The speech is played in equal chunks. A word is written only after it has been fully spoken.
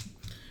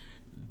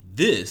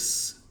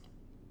This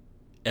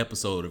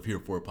episode of Here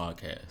For It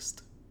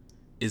Podcast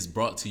is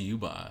brought to you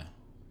by...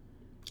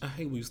 I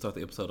hate when you start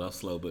the episode off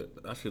slow, but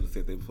I should have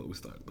said that before we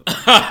started.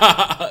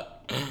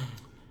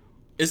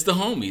 It's the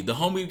homie. The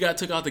homie got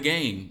took out the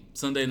game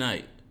Sunday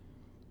night.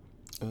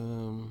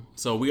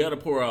 So we got to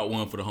pour out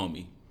one for the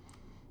homie.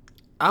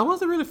 I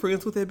wasn't really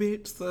friends with that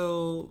bitch,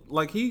 so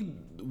like he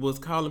was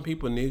calling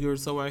people niggers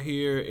so I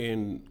hear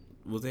and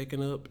was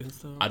acting up and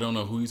stuff. I don't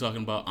know who you're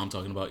talking about. I'm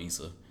talking about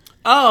Issa.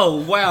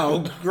 Oh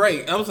wow,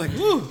 great! I was like,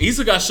 woo.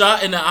 Issa got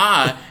shot in the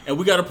eye, and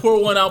we got to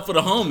pour one out for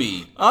the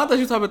homie. I thought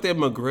you were talking about that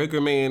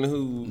McGregor man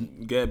who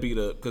got beat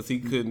up because he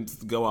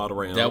couldn't go all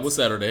around. That was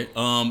Saturday.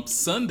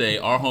 Sunday,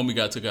 our homie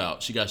got took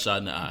out. She got shot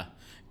in the eye.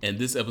 And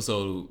this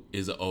episode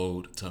is an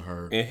ode to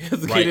her and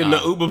has to right get in eye.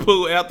 the Uber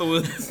pool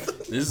afterwards.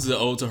 This is an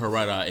ode to her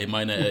right eye. It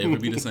might not ever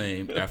be the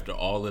same after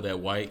all of that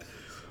white,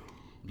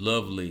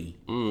 lovely,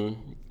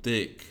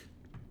 thick,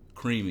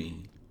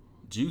 creamy,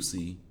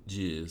 juicy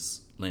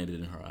jizz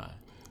landed in her eye.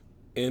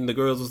 And the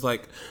girls was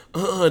like,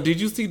 did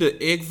you see the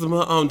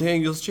eczema on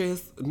Daniel's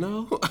chest?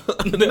 No.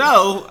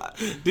 No.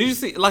 Did you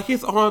see, like,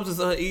 his arms is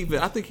uneven.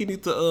 I think he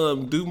needs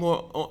to do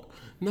more.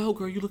 No,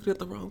 girl, you looking at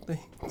the wrong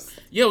things.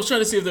 Yeah, I was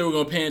trying to see if they were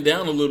going to pan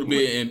down a little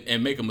bit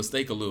and make a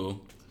mistake a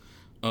little.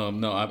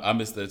 No, I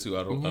missed that too.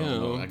 I don't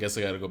know. I guess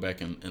I got to go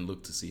back and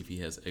look to see if he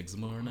has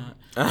eczema or not.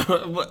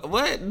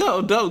 What?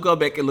 No, don't go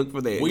back and look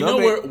for that.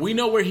 We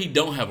know where he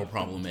don't have a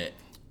problem at.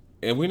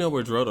 And we know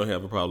where Dro don't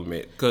have a problem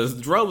at. Because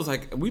Dro was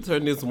like, we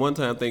turned this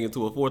one-time thing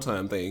into a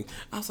four-time thing.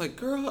 I was like,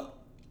 girl,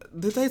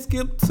 did they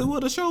skip two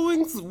of the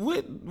showings?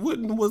 What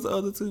was the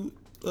other two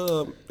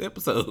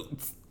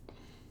episodes?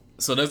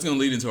 So that's going to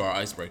lead into our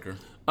icebreaker.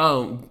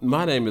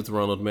 My name is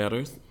Ronald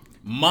Matters.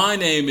 My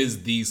name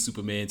is The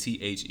Superman,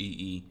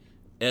 TheeSupaman.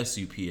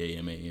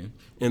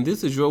 And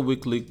this is your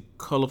weekly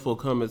colorful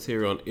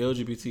commentary on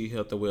LGBT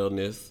health and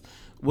wellness.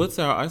 What's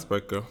our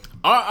icebreaker?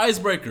 Our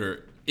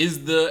icebreaker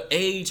is the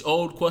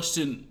age-old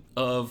question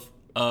of,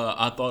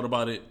 I thought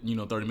about it,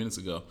 30 minutes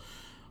ago.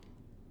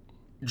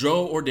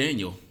 Dro or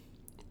Daniel?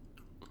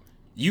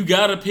 You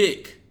gotta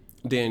pick.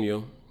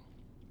 Daniel.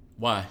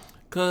 Why?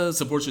 Because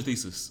support your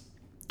thesis.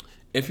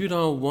 If you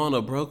don't want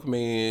a broke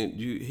man,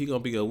 he gonna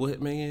be a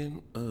what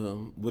man?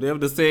 Whatever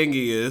the saying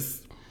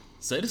is.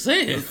 Say the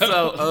saying.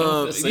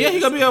 So, he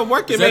gonna be a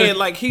working man.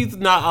 Like, he's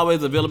not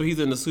always available. He's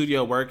in the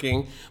studio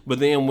working. But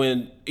then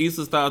when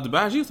Issa started to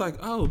buy, she was like,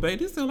 oh, babe,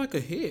 this sounds like a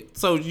hit.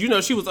 So,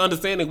 she was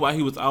understanding why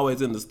he was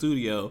always in the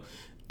studio.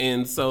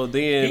 And so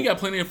then... He got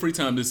plenty of free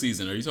time this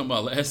season. Are you talking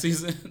about last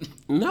season?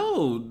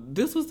 No,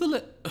 this was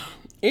the...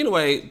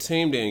 Anyway,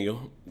 Team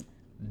Daniel.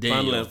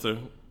 Final answer.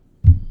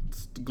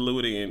 Glue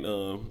it in.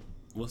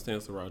 What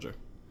stands for Roger?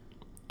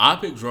 I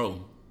picked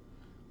Dro.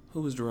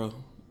 Who was Dro?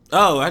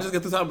 Oh, I just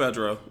got to talk about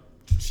Dro.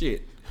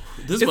 Shit.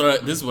 This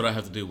is what I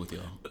have to do with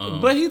y'all.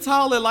 But he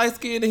tall and light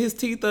skinned and his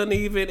teeth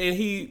uneven and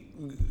he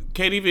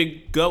can't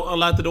even go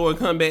unlock the door and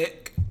come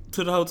back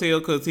to the hotel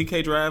because he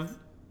can't drive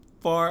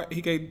far.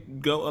 He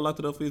can't go unlock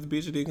the door for his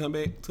bitch and then come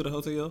back to the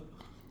hotel.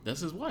 That's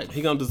his wife.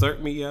 He gonna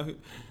desert me out here.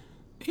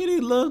 He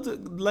didn't love the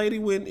lady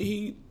when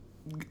he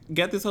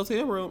got this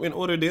hotel room and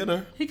ordered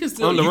dinner. He can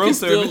still, you can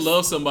still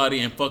love somebody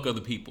and fuck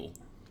other people.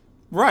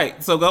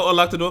 Right. So go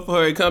unlock the door for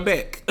her and come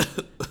back.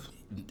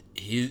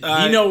 He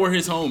know where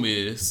his home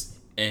is,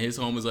 and his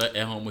home is at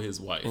home with his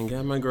wife. And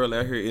got my girl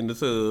out here in the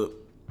tub,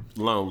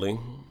 lonely.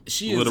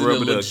 She is in a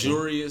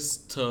luxurious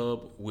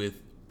tub with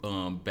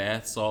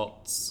bath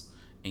salts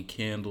and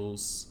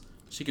candles.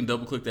 She can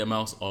double click that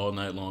mouse all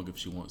night long if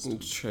she wants to.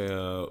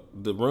 Child,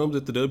 the rooms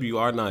at the W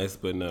are nice,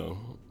 but no.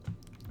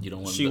 You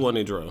don't want. She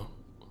wanted Dro.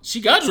 She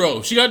got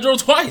Dro. She got Dro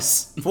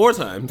twice. 4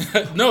 times.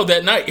 No,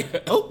 that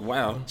night. Oh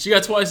wow. She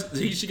got twice.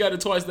 She got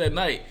it twice that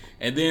night,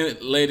 and then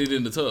laid it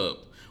in the tub.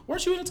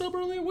 Weren't you in the tub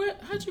earlier?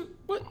 What?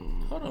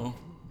 Hold on.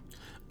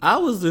 I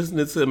was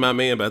listening to My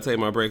Man by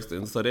Tamar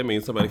Braxton, so that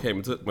means somebody came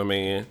and took my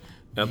man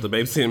after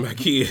babysitting my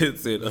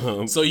kids.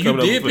 And, so you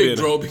did pick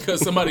Dro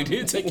because somebody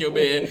did take your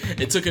man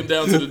and took him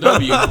down to the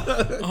W.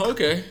 Oh,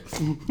 okay.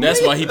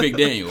 That's why he picked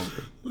Daniel.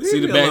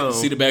 See the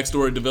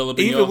backstory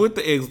developing. Even with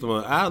the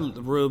eczema, I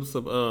rubbed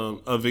some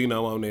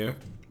Aveeno on there.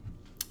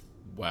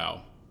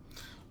 Wow.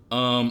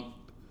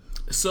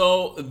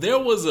 So there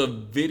was a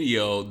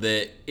video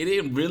that it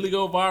didn't really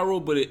go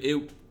viral, but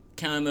it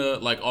kind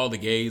of like all the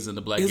gays and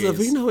the black gays. Is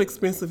Aveeno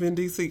expensive in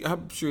DC?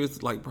 I'm sure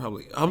it's like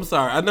probably. I'm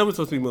sorry, I know we're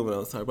supposed to be moving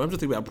on, sorry, but I'm just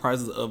thinking about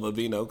prices of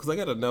Aveeno because I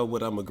gotta know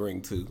what I'm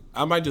agreeing to.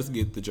 I might just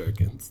get the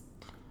Jerkins.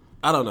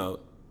 I don't know.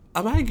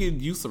 I might get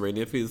Eucerin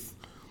if his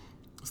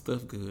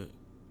stuff good.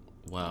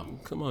 Wow.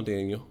 Come on,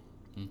 Daniel.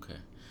 Okay.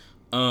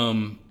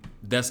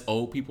 That's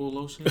old people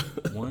lotion.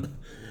 One.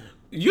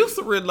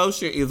 Eucerin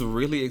lotion is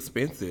really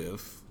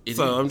expensive.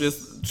 So I'm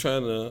just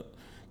trying to,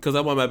 because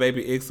I want my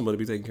baby eczema to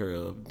be taken care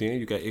of. Then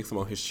you got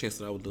eczema on his chest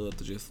that I would love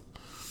to just,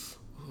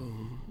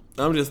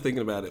 I'm just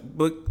thinking about it.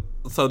 But,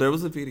 so there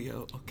was a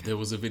video. Okay. There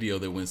was a video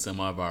that went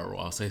semi-viral.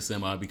 I'll say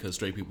semi because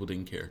straight people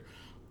didn't care.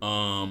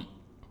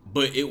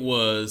 But it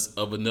was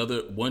of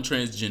one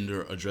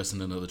transgender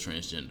addressing another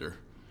transgender.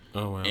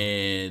 Oh, wow.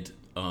 And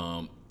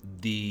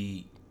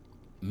the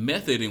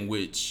method in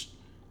which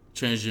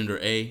transgender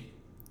A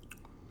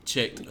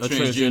checked a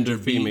transgender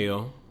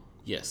female.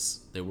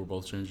 Yes, they were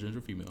both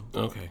transgender female.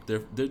 Okay.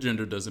 Their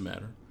gender doesn't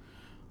matter.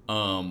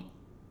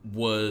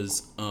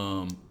 Was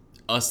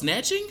a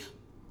snatching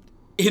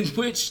in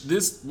which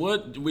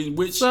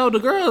So the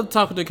girl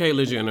talking to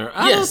Caitlyn Jenner,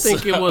 I don't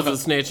think it was a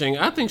snatching.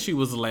 I think she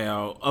was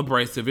loud,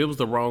 abrasive. It was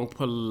the wrong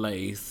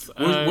place.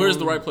 Where's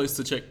the right place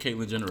to check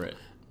Caitlyn Jenner at?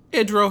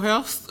 At Dro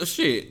House.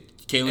 Shit.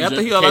 Caitlyn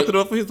After he unlocked the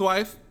door for his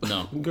wife?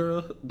 No.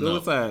 Girl, go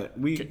inside.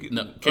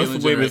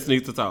 Caitlyn women Jenner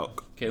need to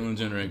talk. Caitlyn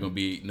Jenner ain't gonna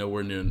be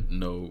nowhere near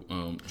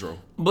no Dro.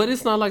 But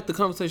it's not like the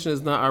conversation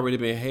has not already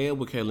been had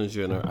with Caitlyn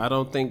Jenner. I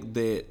don't think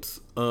that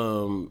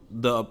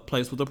the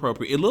place was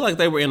appropriate. It looked like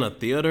they were in a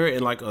theater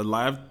and like a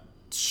live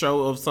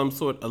show of some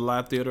sort. A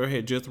live theater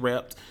had just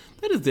wrapped.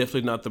 That is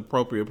definitely not the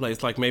appropriate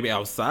place. Like maybe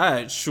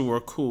outside, sure,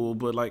 cool.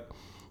 But like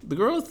the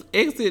girls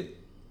exit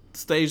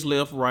stage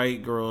left, right,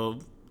 girl,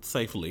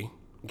 safely.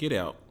 Get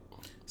out.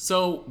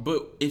 So,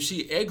 but if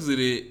she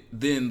exited,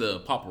 then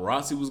the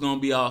paparazzi was gonna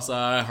be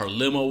outside. Her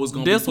limo was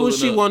gonna be pulling up. That's what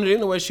she wanted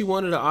anyway. She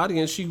wanted an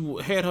audience. She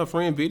had her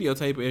friend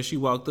videotape it as she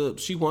walked up.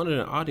 She wanted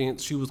an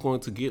audience. She was going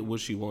to get what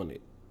she wanted.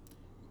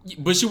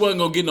 But she wasn't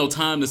gonna get no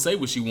time to say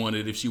what she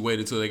wanted if she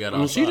waited till they got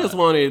outside. She just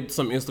wanted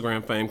some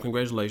Instagram fame.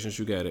 Congratulations,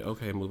 you got it.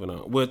 Okay, moving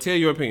on. Well, tell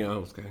your opinion.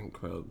 Oh, okay,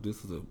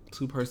 this is a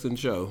 2-person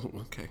show.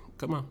 Okay,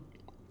 come on.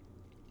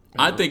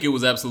 I think it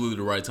was absolutely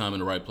the right time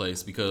and the right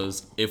place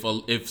because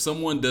if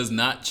someone does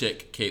not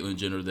check Caitlyn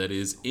Jenner that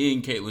is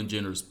in Caitlyn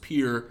Jenner's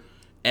peer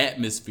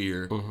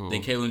atmosphere,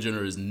 then Caitlyn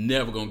Jenner is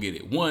never gonna get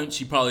it. One,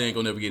 she probably ain't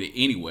gonna never get it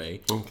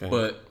anyway. Okay.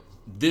 But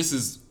this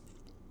is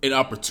an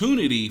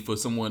opportunity for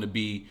someone to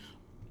be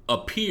a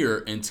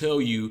peer and tell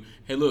you,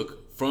 hey,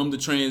 look, from the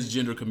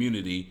transgender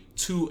community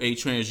to a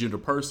transgender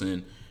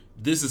person,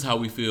 this is how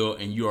we feel,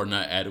 and you are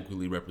not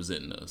adequately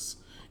representing us.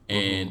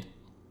 And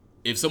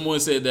if someone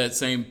said that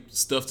same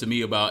stuff to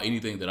me about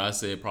anything that I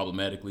said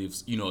problematically,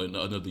 if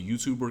another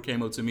YouTuber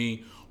came up to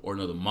me or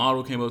another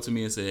model came up to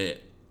me and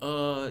said,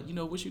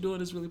 what you're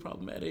doing is really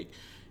problematic,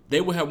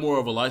 they would have more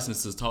of a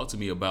license to talk to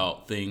me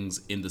about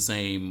things in the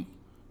same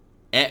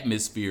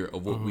atmosphere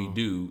of what we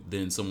do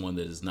than someone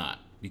that is not.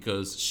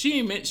 Because she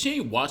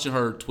ain't watching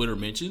her Twitter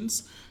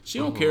mentions. She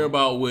don't care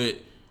about what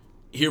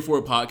Here For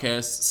It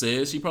podcast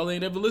says. She probably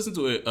ain't ever listened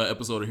to an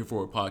episode of Here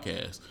For It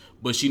podcast.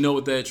 But she know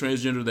what that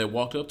transgender that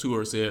walked up to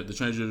her said. The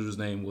transgender's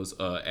name was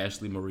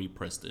Ashley Marie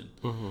Preston.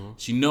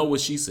 She know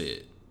what she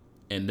said.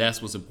 And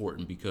that's what's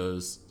important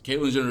because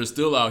Caitlyn Jenner is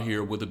still out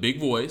here with a big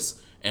voice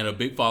and a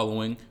big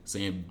following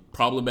saying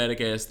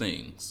problematic ass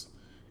things.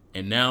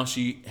 And now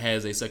she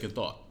has a second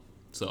thought.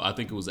 So I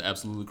think it was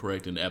absolutely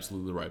correct and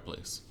absolutely the right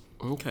place.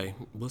 Okay.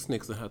 What's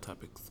next in Hot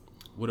Topics?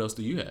 What else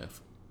do you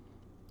have?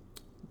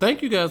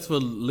 Thank you guys for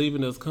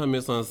leaving us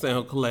comments on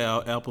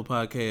SoundCloud, Apple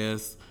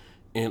Podcasts,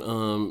 and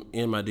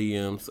in my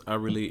DMs. I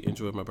really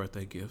enjoyed my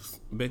birthday gifts.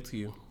 Back to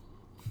you.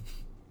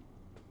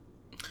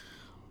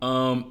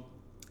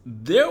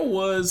 There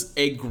was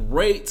a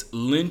great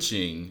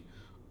lynching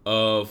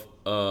of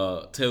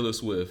Taylor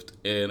Swift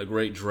and a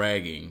great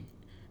dragging,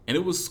 and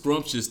it was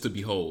scrumptious to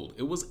behold.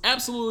 It was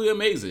absolutely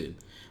amazing.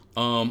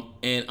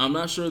 And I'm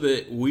not sure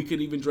that we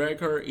could even drag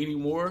her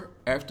anymore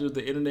after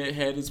the internet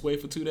had its way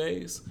for 2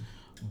 days.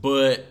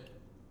 But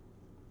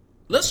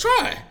let's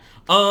try.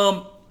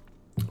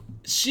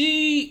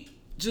 She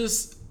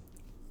just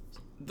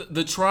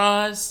the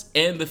tries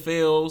and the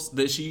fails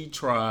that she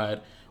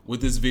tried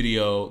with this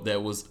video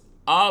that was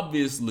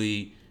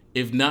obviously,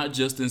 if not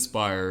just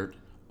inspired,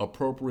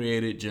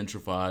 appropriated,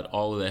 gentrified,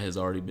 all of that has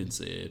already been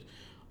said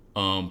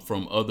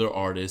from other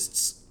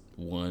artists.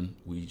 One,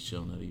 we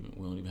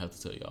don't even have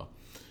to tell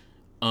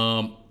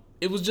y'all.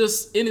 It was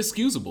just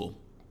inexcusable.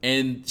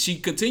 And she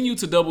continued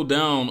to double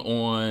down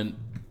on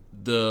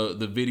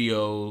the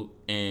video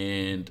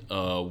and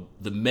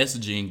the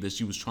messaging that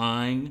she was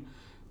trying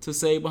to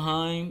say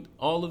behind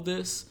all of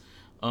this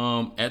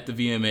at the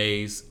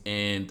VMAs.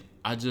 And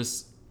I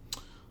don't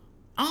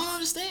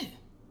understand.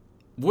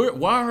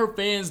 Why are her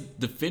fans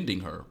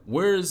defending her?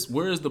 Where is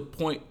the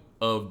point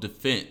of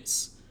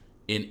defense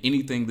in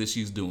anything that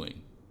she's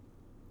doing?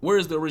 Where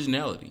is the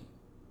originality?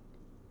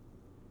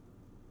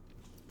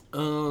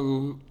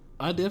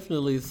 I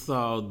definitely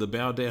saw the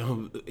bow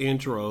down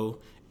intro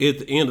at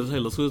the end of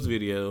Taylor Swift's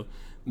video.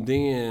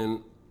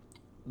 Then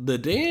the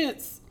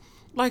dance,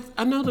 like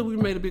I know that we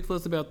made a big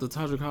fuss about the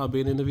Todrick Hall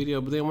being in the video,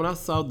 but then when I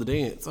saw the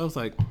dance, I was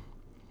like,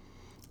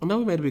 I know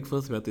we made a big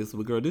fuss about this,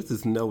 but girl, this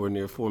is nowhere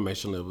near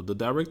Formation level. The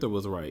director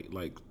was right.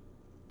 Like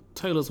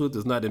Taylor Swift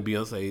is not in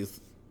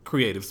Beyonce's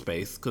creative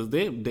space because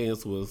that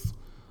dance was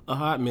a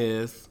hot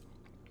mess.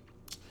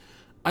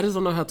 I just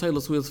don't know how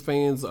Taylor Swift's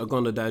fans are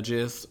going to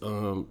digest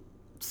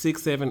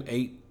 6, 7,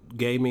 8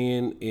 gay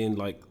men in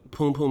like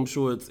poom poom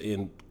shorts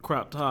and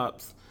crop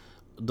tops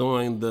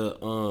doing the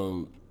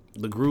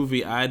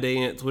groovy eye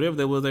dance, whatever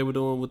that was they were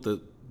doing with the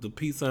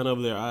peace sign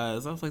over their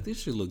eyes. I was like, this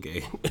shit look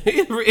gay. And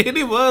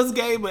it was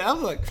gay, but I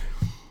was like,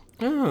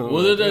 Oh,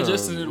 well, they're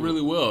digesting it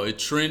really well. It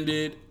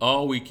trended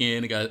all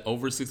weekend. It got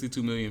over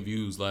 62 million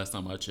views last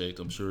time I checked.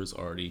 I'm sure it's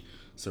already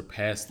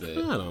surpassed that.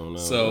 I don't know.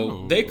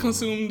 So they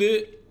consumed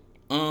it,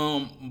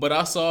 but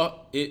I saw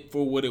it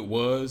for what it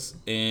was,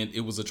 and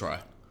it was a try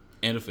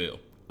and a fail.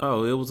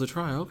 Oh, it was a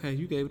try. Okay,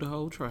 you gave it a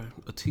whole try.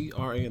 A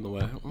TRA in the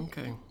way.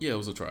 Okay. Yeah, it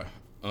was a try.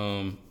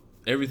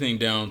 Everything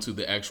down to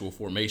the actual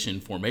formation,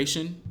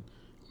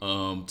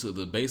 to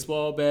the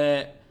baseball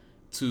bat,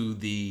 to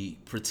the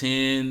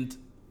pretend,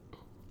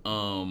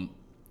 corset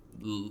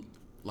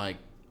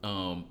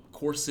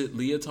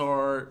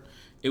leotard.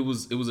 It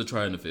was a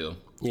try and a fail.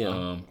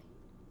 Yeah.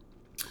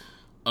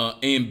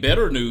 In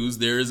better news,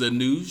 there is a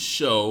new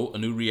show, a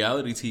new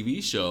reality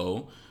TV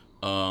show,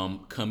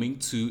 coming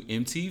to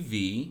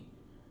MTV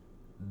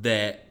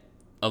that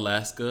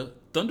Alaska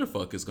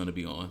Thunderfuck is going to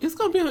be on. It's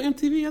going to be on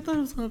MTV. I thought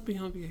it was going to be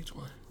on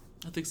VH1.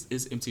 I think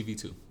it's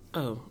MTV2.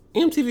 Oh,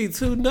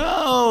 MTV2?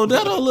 No,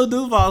 that on Lil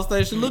Duval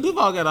station. Lil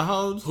Duval got a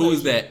whole station. Who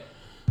is that?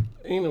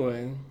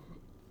 Anyway,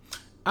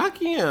 I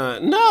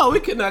can't. No, we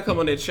cannot come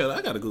on that channel.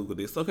 I got to Google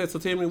this. Okay, so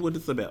tell me what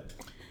it's about.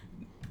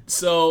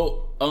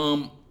 So,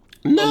 No,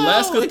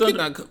 Alaska we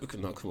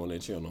cannot come on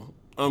that channel.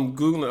 I'm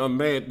Googling. I'm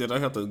mad that I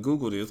have to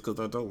Google this because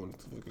I don't want it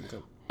to fucking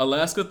come.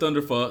 Alaska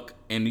Thunderfuck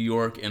in New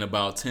York and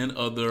about 10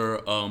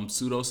 other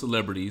pseudo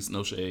celebrities,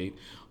 no shade,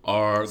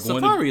 are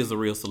going Safari is a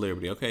real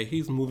celebrity, okay?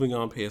 He's moving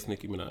on past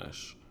Nicki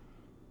Minaj.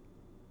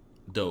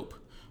 Dope.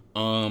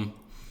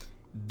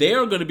 They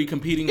are going to be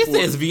competing It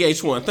says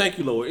VH1. Thank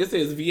you, Lord. It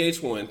says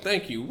VH1.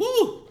 Thank you.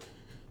 Woo!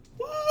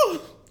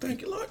 Woo!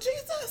 Thank you, Lord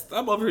Jesus.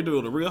 I'm over here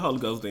doing a real Holy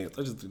Ghost dance.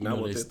 I just do not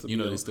want that to be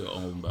they still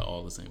owned by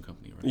all the same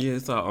company, right? Yeah,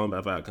 it's all owned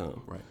by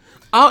Viacom. Right.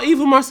 Oh,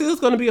 Eva Marcel's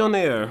going to be on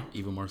there.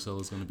 Eva Marcel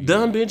is going to be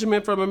Don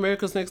Benjamin from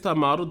America's Next Top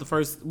Model.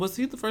 Was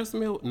he the first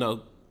male?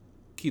 No.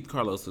 Keith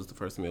Carlos is the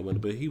first male winner,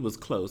 but he was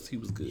close. He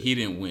was good. He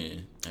didn't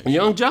win. Actually.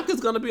 Young Jock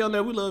is going to be on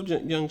there. We love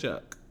Young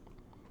Jock.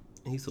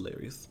 He's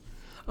hilarious.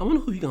 I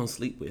wonder who he going to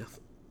sleep with.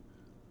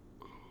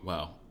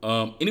 Wow.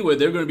 Anyway,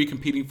 they're going to be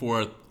competing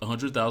for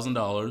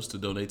 $100,000 to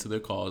donate to their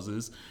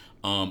causes.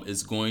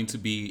 It's going to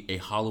be a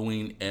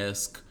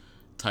Halloween-esque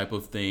type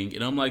of thing.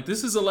 And I'm like,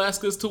 this is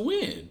Alaska's to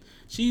win.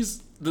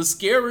 She's the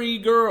scary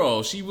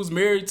girl. She was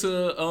married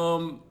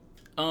to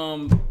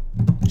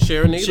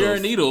Sharon Needles.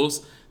 Sharon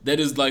Needles. That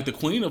is like the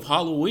queen of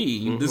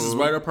Halloween. This is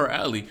right up her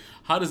alley.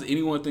 How does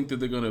anyone think that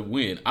they're going to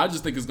win? I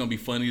just think it's going to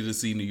be funny to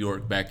see New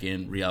York back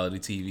in reality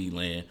TV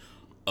land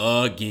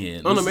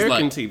again. On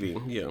American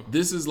TV, yeah.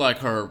 This is like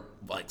her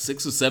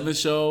 6th or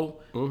 7th show.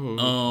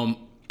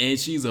 And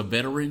she's a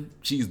veteran.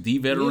 She's the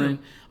veteran. Yeah.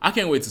 I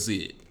can't wait to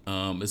see it.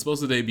 It's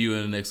supposed to debut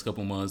in the next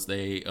couple months.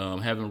 They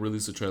haven't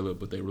released a trailer,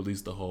 but they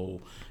released the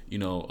whole,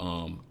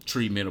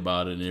 treatment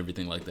about it and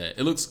everything like that.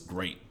 It looks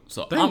great.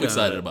 So I'm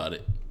excited about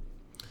it.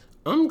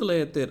 I'm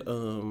glad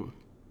that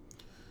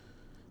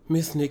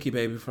Miss Nikki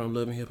Baby from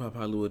Love and Hip Hop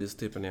Hollywood is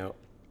stepping out.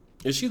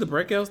 Is she the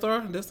breakout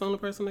star? That's the only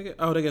person they got?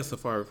 Oh, they got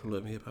Safari from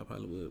Love and Hip Hop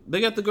Hollywood.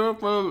 They got the girl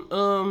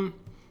from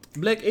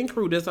Black Ink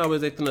Crew that's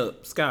always acting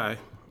up, Sky.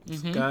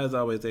 Sky is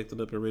always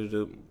acting up and ready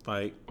to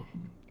fight.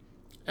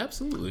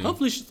 Absolutely.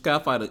 Hopefully Sky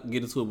fight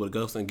get into it with a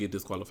ghost and get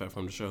disqualified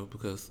from the show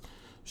because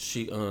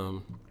she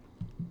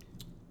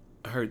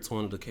hurts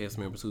one of the cast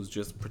members who's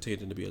just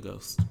pretending to be a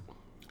ghost.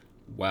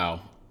 Wow.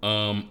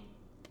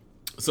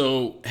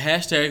 So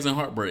hashtags and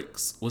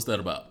heartbreaks. What's that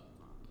about?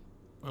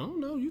 I don't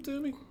know. You tell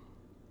me.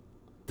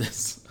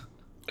 That's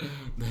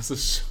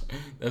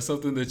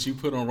something that you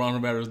put on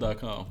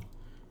RonaldMatters.com.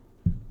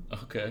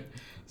 Okay.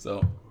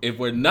 So if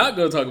we're not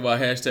going to talk about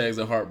hashtags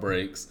and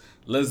heartbreaks,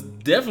 let's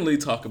definitely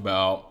talk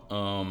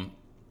about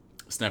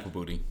Snapper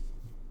Booty.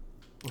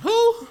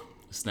 Who?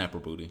 Snapper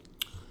Booty.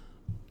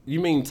 You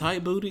mean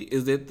Tight Booty?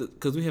 Is that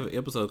because we have an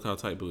episode called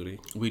Tight Booty?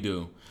 We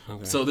do.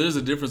 Okay. So there's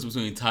a difference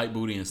between Tight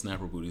Booty and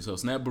Snapper Booty. So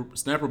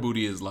Snapper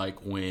Booty is like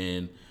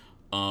when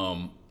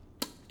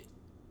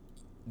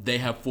they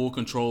have full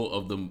control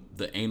of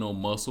the anal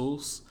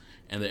muscles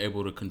and they're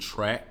able to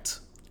contract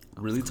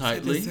really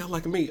tightly. They sound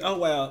like me. Oh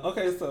wow.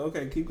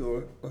 Okay, keep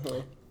going.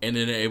 Uh-huh. And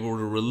then they're able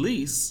to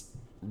release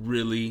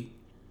really,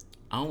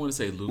 I don't want to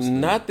say loosely.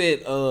 Not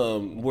that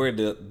where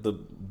the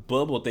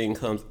bubble thing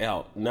comes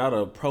out. Not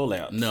a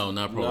prolapse. No,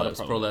 not prolapse.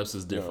 Prolapse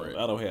is different.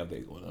 No, I don't have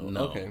that one.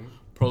 No. Okay.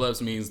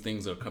 Prolapse means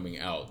things are coming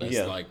out.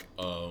 That's like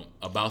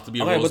about to be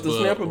a rosebud. But the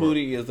Snapper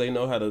Booty is they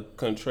know how to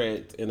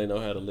contract and they know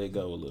how to let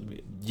go a little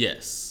bit.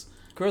 Yes.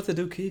 Girls that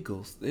do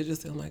Kegels. They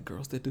just sound like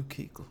girls that do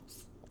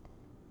Kegels.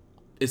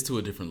 It's to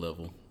a different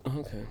level.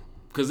 Okay.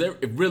 Because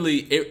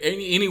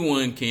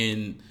anyone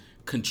can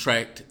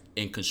contract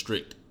and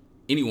constrict.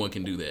 Anyone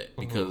can do that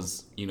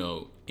because,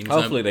 anytime...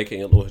 Hopefully they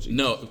can, Lord Jesus.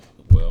 No,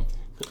 well...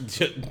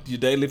 Your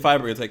daily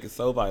fiber intake is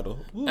so vital.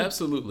 Woo.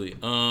 Absolutely.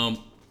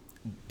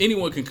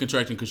 Anyone can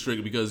contract and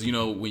constrict because,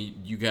 when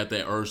you got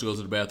that urge to go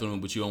to the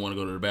bathroom, but you don't want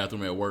to go to the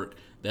bathroom at work,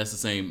 that's the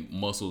same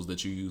muscles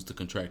that you use to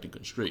contract and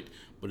constrict.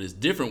 But it's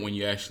different when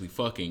you're actually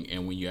fucking,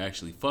 and when you're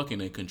actually fucking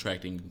and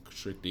contracting and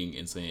constricting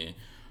and saying,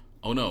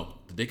 oh no,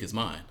 the dick is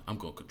mine. I'm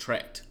going to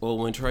contract. Well,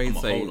 when Trey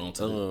say, hold on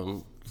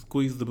to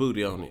squeeze the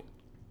booty on it.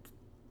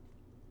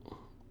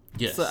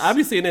 Yes. So I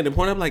be seeing that at the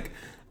point. I'm like,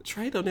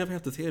 Trey don't never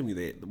have to tell me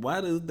that.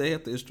 Why do they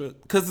have to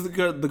instruct? Because the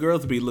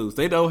girls be loose.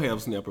 They don't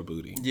have snapper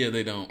booty. Yeah,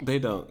 they don't. They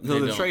don't. So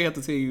the Trey have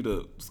to tell you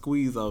to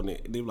squeeze on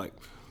it. And they're like,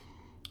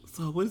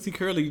 so what is he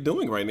currently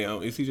doing right now?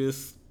 Is he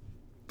just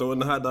throwing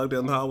the hot dog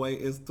down the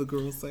hallway, as the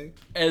girls say?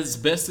 As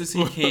best as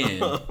he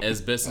can.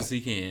 As best as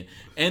he can.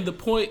 And the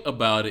point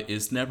about it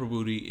is snapper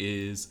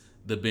booty is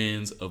the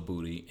bends of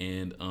booty.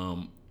 And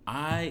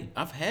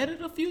I've had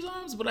it a few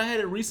times, but I had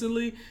it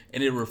recently,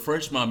 and it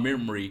refreshed my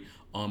memory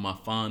on my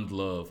fond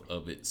love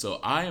of it. So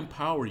I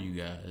empower you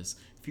guys.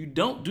 If you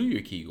don't do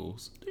your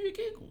Kegels, do your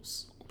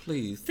Kegels.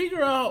 Please.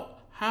 Figure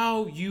out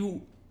how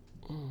you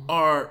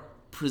are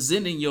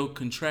presenting your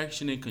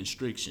contraction and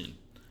constriction.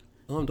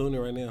 Oh, I'm doing it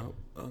right now.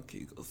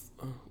 Okay,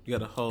 you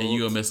gotta hold. And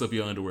you gonna mess up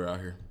your underwear out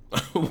here.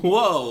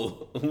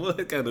 Whoa!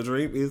 What kind of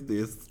dream is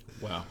this?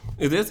 Wow.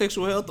 Is that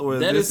sexual health or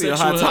is that this sexual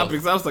hot health.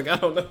 topics? I was like, I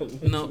don't know.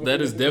 No,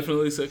 that is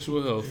definitely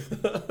sexual health.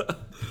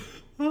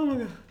 Oh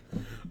my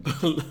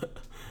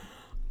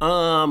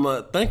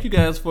god. Thank you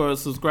guys for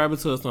subscribing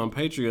to us on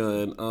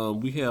Patreon.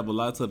 We have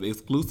lots of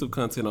exclusive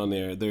content on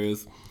there.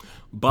 There's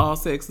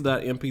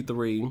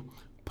ballsex.mp3,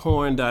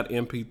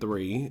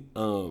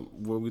 porn.mp3,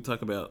 where we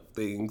talk about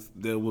things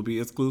that will be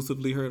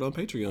exclusively heard on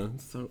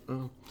Patreon. So,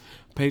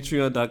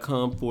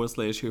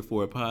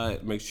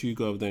 patreon.com/HereForItPod. Make sure you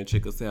go over there and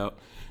check us out.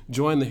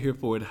 Join the Here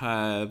For It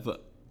Hive.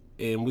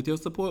 And with your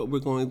support, we're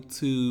going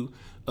to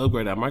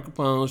upgrade our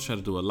microphones, try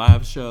to do a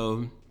live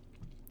show.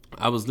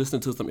 I was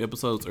listening to some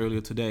episodes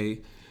earlier today,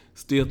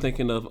 still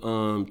thinking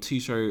of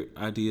t-shirt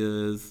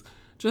ideas,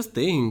 just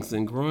things,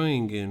 and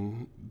growing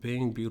and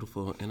being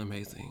beautiful and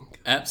amazing.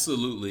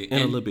 Absolutely.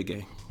 And a little bit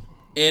gay.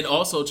 And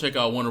also check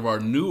out one of our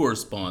newer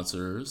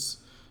sponsors,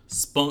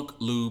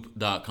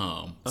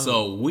 spunklube.com.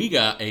 So we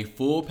got a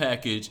full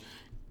package,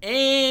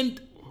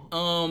 and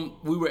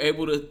we were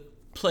able to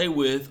play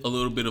with a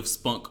little bit of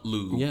Spunk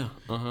Lube. Yeah.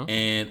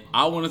 And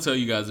I want to tell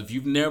you guys, if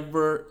you've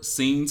never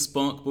seen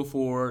Spunk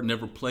before,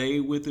 never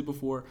played with it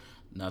before,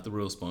 not the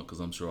real Spunk, because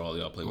I'm sure all of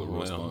y'all play with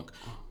real Spunk,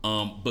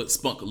 but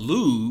Spunk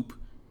Lube,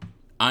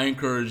 I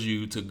encourage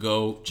you to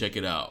go check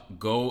it out.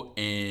 Go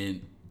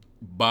and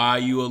buy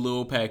you a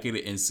little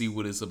packet and see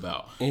what it's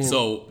about.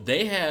 So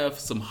they have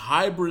some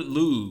hybrid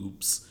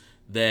lubes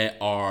that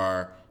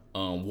are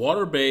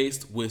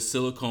water-based with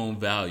silicone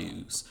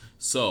values.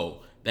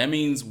 So that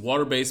means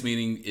water-based,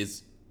 meaning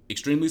it's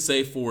extremely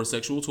safe for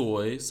sexual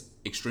toys,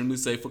 extremely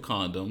safe for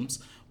condoms,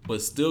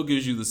 but still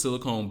gives you the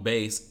silicone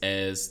base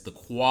as the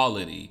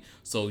quality.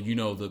 So, you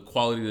know, the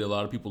quality that a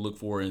lot of people look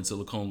for in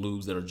silicone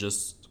lubes that are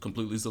just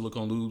completely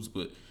silicone lubes,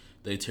 but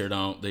they tear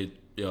down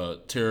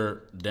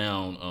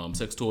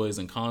sex toys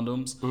and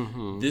condoms.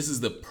 Mm-hmm. This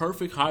is the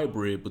perfect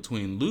hybrid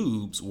between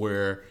lubes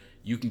where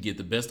you can get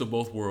the best of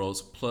both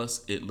worlds,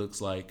 plus it looks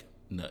like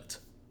nut.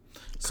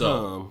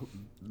 So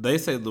they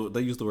say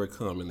they use the word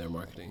cum in their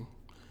marketing.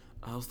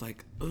 I was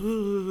like,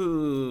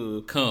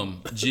 ooh. Cum,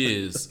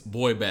 jizz,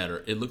 boy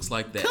batter. It looks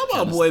like that. Come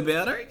on, boy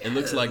batter. Yes. It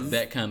looks like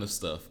that kind of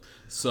stuff.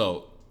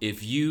 So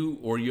if you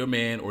or your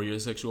man or your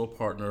sexual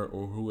partner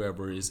or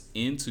whoever is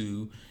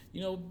into,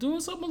 you know,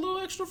 doing something a little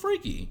extra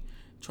freaky,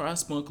 try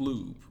Spunk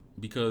Lube,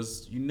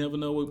 because you never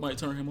know what might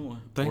turn him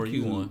on. Thank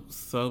you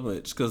so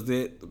much, because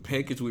that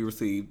package we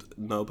received,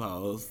 no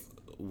pause,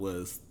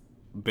 was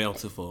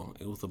bountiful.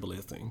 It was a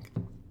blessing.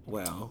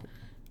 Wow.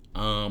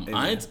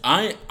 I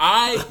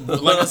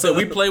like I said,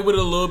 we played with it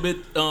a little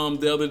bit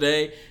the other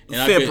day, and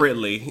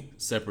separately,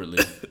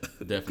 definitely,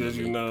 because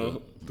you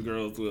know the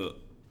girls will.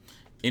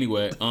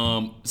 Anyway,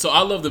 so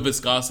I love the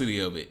viscosity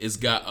of it. It's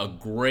got a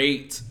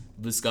great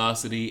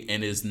viscosity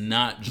and it's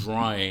not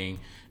drying,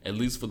 at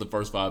least for the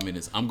first 5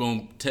 minutes. I'm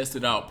gonna test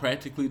it out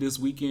practically this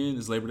weekend.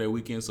 It's Labor Day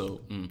weekend,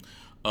 so I'm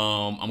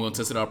gonna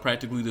test it out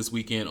practically this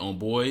weekend on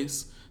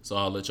boys. So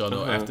I'll let y'all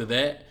know after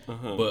that.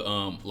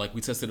 But like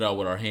we tested it out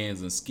with our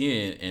hands and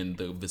skin, and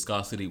the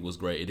viscosity was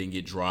great. It didn't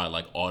get dry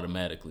like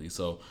automatically.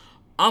 So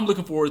I'm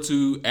looking forward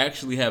to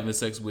actually having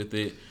sex with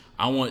it.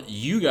 I want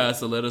you guys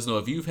to let us know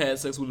if you've had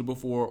sex with it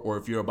before, or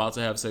if you're about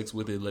to have sex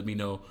with it. Let me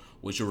know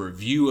what your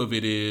review of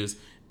it is,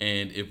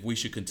 and if we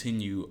should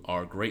continue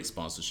our great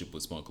sponsorship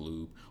with Spunk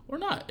Lube or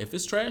not. If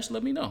it's trash,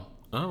 let me know.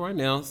 All right,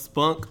 now,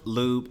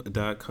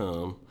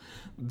 spunklube.com.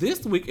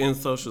 This week in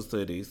social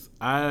studies,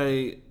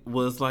 I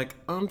was like,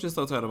 I'm just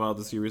so tired of all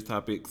the serious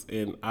topics,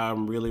 and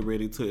I'm really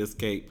ready to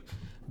escape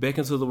back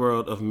into the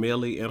world of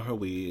Melly and her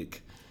wig,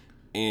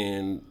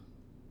 and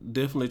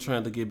definitely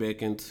trying to get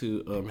back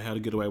into How to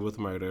Get Away with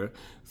Murder.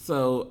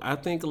 So I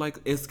think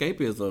like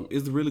escapism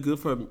is really good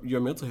for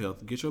your mental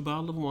health. Get your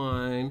bottle of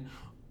wine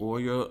or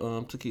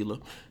your tequila,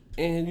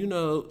 and you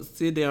know,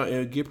 sit down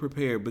and get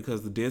prepared,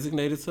 because The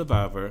Designated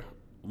Survivor,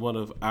 one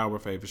of our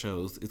favorite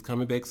shows, is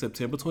coming back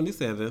September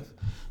 27th.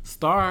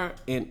 Star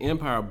and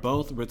Empire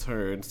both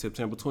return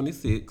September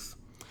 26th.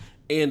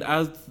 And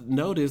I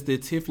noticed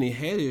that Tiffany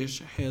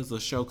Haddish has a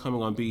show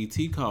coming on BET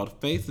called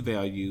Face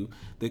Value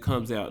that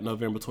comes out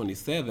November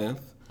 27th.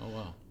 Oh,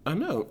 wow. I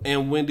know.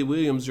 And Wendy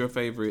Williams, your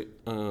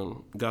favorite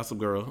Gossip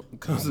Girl,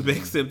 comes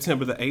back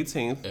September the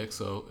 18th.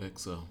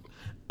 XOXO.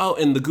 Oh,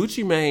 and the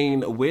Gucci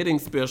Mane wedding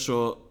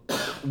special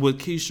with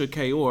Keisha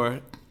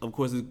Kaur, of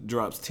course, it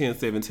drops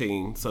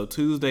 10/17. So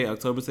Tuesday,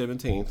 October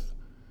 17th,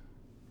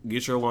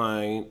 get your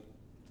wine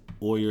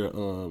or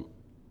your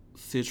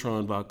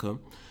citron vodka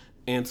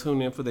and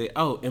tune in for that.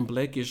 Oh, and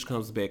Blackish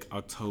comes back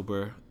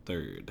October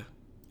 3rd.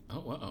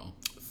 Oh, wow.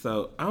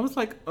 So I was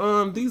like,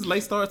 these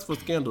late starts for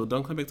Scandal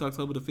don't come back to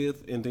October the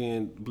 5th, and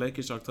then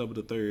Blackish October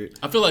the 3rd.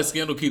 I feel like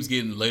Scandal keeps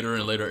getting later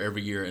and later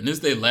every year. And this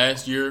day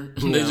last year,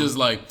 they just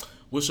like,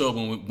 we'll show up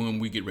when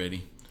we get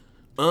ready.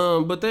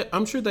 But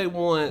I'm sure they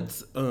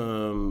want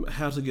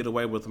How to Get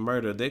Away with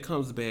Murder. That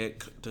comes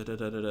back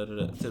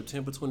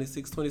September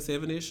 26,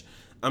 27-ish.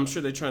 I'm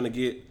sure they're trying to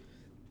get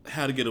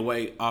How to Get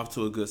Away off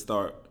to a good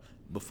start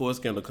before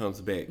Scandal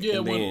comes back. Yeah,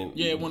 and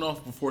it went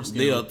off before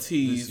Scandal. They'll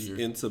tease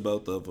into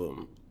both of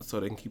them so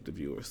they can keep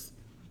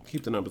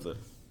the numbers up.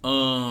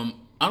 I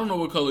don't know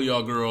what color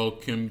y'all girl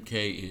Kim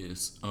K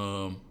is.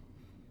 I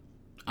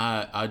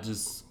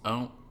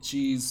don't.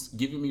 She's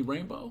giving me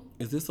rainbow.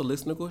 Is this a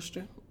listener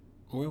question?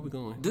 Where are we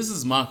going? This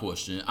is my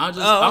question. I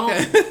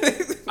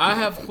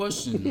have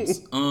questions.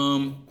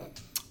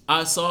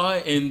 I saw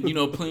it, and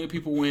plenty of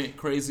people went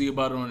crazy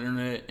about it on the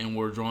internet, and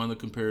were drawing the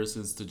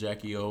comparisons to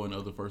Jackie O and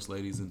other first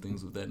ladies and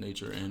things of that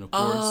nature. And of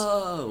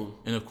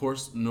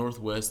course,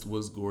 Northwest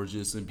was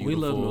gorgeous and beautiful.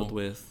 We love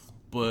Northwest,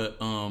 but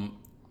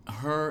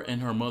her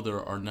and her mother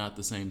are not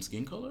the same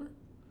skin color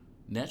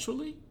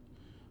naturally.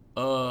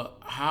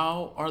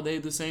 How are they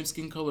the same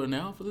skin color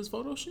now for this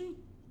photo shoot?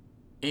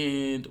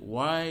 And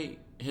why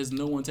has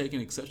no one taken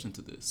exception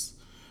to this?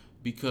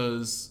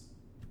 Because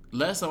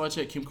last time I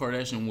checked, Kim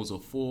Kardashian was a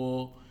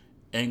full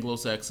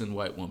Anglo-Saxon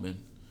white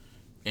woman,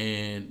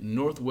 and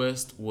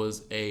Northwest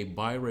was a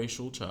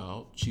biracial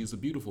child. She's a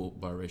beautiful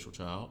biracial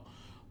child,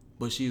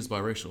 but she is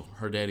biracial.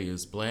 Her daddy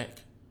is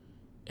black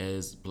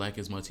as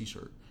my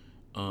t-shirt.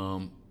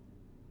 And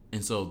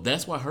so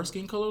that's why her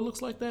skin color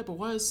looks like that. But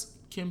why is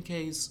Kim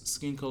K's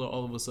skin color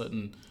all of a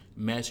sudden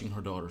matching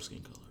her daughter's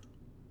skin color?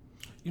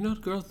 The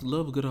girls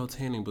love a good old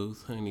tanning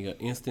booth, honey. An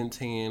instant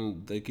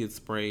tan that gets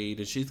sprayed,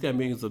 and she's got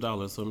millions of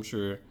dollars, so I'm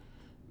sure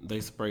they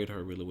sprayed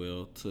her really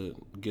well to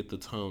get the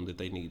tone that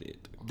they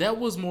needed. That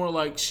was more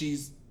like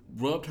she's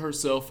rubbed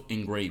herself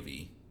in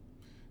gravy.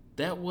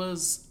 That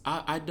was,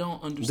 I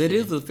don't understand. That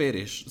is a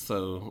fetish,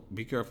 so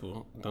be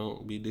careful.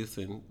 Don't be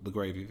dissing the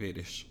gravy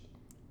fetish.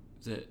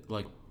 Is that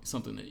like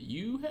something that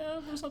you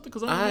have or something?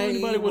 Because I don't know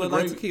anybody with a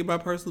gravy. I like to keep my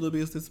personal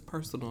business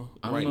personal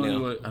now. I don't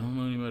know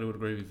anybody with a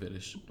gravy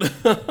fetish.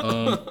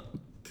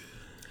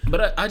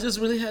 But I just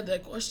really had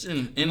that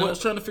question, and I was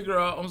trying to figure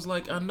out. I was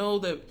like, I know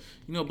that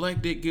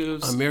Black Dick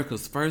gives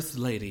America's first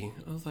lady.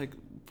 I was like,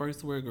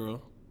 first wear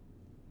girl.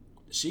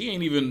 She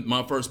ain't even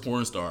my first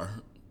porn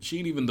star. She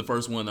ain't even the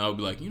first one I would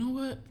be like, you know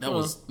what? That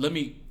was let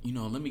me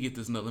get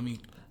this note. Let me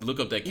look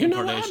up that Kim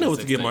Kardashian. I know what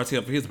to get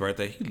Martell for his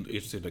birthday. He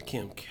interested in a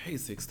Kim K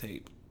 6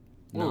 tape.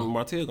 No,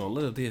 Martell gonna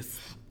love this.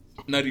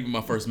 Not even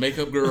my first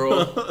makeup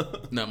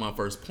girl. Not my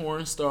first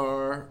porn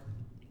star.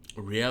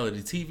 A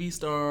reality TV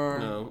star.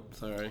 No,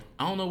 sorry.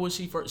 I don't know what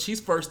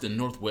she's first in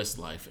Northwest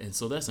life, and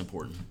so that's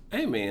important.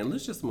 Hey man,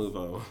 let's just move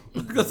on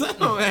because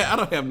I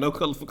don't have no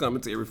colorful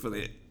commentary for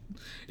that.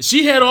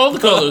 She had all the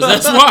colors.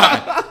 That's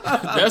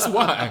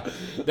why.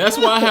 That's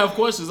why I have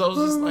questions. I was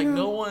just like,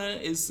 no one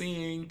is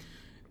seeing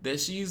that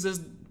she's as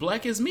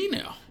black as me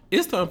now.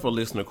 It's time for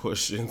listener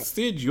questions.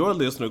 Send your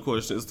listener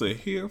questions to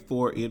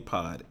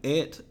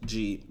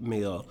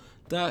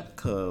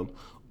hereforitpod@gmail.com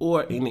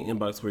or any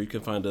inbox where you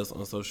can find us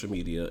on social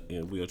media,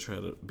 and we'll try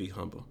to be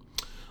humble.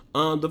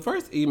 The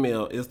first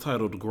email is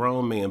titled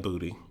Grown Man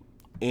Booty,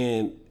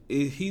 and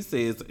he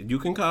says, you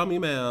can call me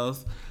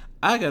Miles.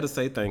 I gotta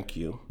say thank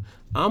you.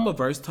 I'm a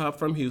verse top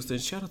from Houston.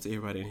 Shout out to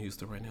everybody in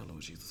Houston right now,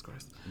 Lord Jesus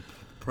Christ.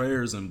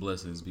 Prayers and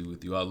blessings be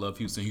with you. I love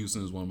Houston.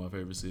 Houston is one of my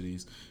favorite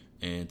cities.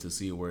 And to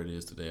see it where it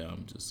is today,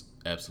 I'm just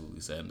absolutely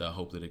saddened. I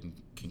hope that it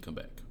can come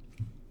back.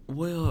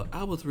 Well,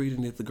 I was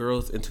reading that the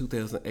girls in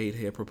 2008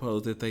 had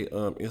proposed that they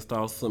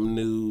install some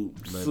new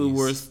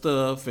sewer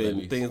stuff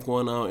and things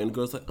going on. And the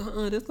girls like,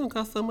 that's going to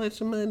cost so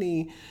much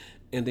money.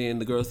 And then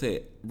the girls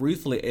had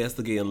recently asked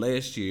again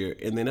last year.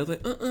 And then they was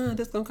like,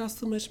 that's going to cost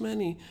so much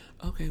money.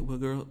 Okay, well,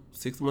 girl,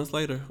 6 months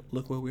later,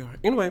 look where we are.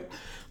 Anyway,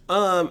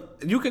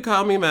 you can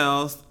call me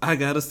Miles. I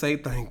got to say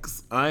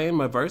thanks. I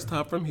am a verse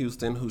top from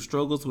Houston who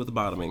struggles with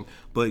bottoming.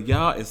 But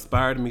y'all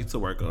inspired me to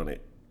work on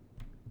it.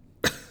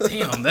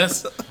 Damn, I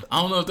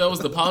don't know if that was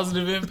the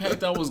positive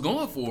impact I was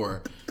going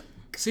for.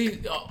 See,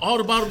 all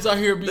the bottoms out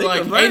here be they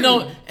like,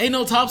 ain't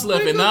no tops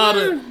left. And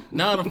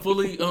now the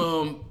fully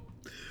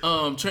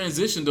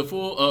transitioned to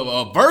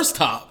full verse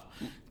top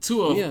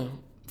to a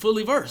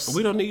fully verse.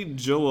 We don't need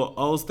Joel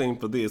Osteen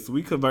for this.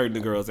 We converting the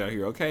girls out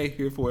here, okay?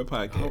 Here for a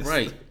podcast. All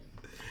right.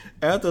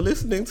 After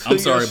listening to I'm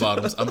sorry,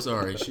 bottoms. I'm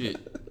sorry. Shit.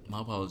 My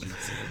apologies.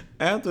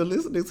 After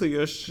listening to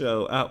your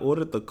show, I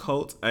ordered the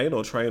Colt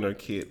Anal Trainer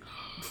kit.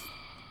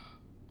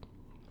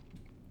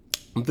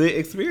 The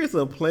experience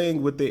of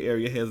playing with the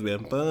area has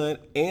been fun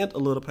and a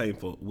little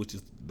painful, which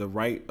is the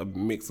right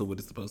mix of what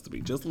it's supposed to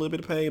be. Just a little bit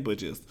of pain, but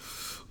just,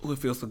 it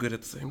feels so good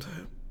at the same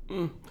time.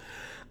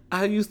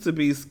 I used to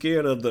be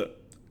scared of the.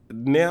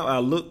 Now I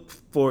look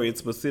for it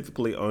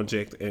specifically on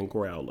Jack and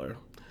Growler.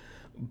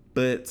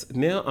 But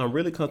now I'm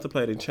really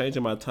contemplating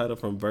changing my title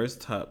from verse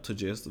top to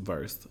just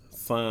verse.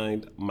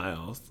 Signed,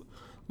 Miles.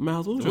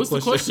 Miles, what was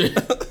your question?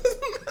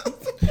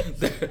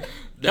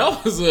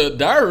 That was a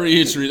diary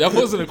entry. That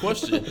wasn't a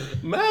question.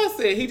 Miles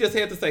said he just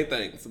had to say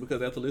thanks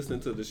because after listening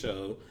to the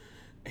show,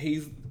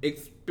 he's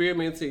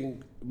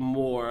experimenting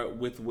more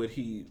with what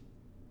he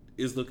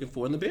is looking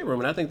for in the bedroom.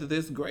 And I think that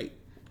that's great.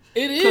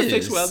 It is. Because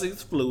sexuality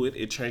is fluid.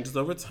 It changes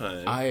over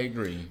time. I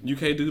agree. You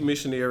can't do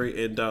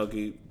missionary and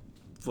doggy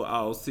for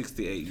all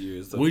 68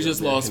 years. We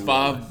just lost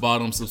 5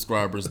 bottom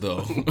subscribers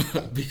though,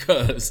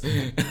 because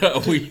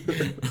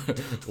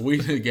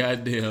we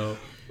goddamn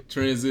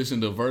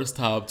transitioned a verse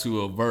top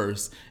to a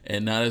verse,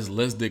 and now there's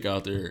less dick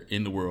out there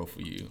in the world for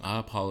you. I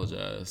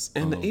apologize.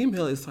 And the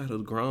email is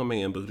titled "Grown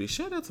Man Booty."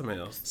 Shout out to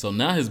Miles. So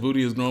now his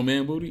booty is grown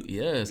man booty.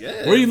 Yes.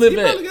 Yes. Where you live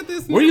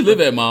at? Where you live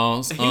at,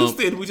 Miles?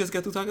 Houston. We just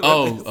got to talk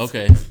about this. Oh,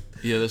 okay.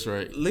 Yeah, that's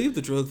right. Leave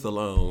the drugs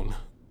alone.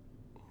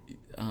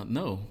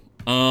 No.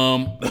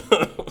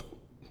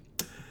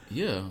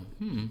 Yeah.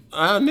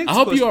 Our next I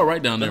hope question, you're all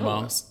right down there,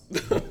 Miles.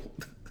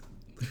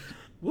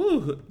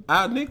 Woo.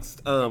 Our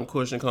next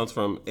question comes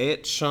from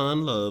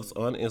 @SeanLoves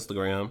on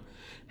Instagram.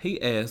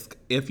 He asked,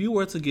 if you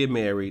were to get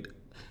married,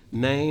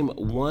 name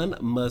one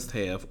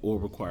must-have or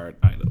required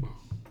item.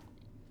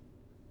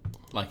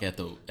 Like at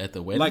the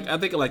wedding? Like I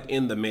think like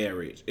in the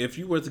marriage. If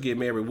you were to get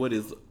married, what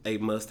is a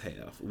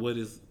must-have? What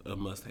is a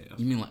must-have?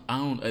 You mean like I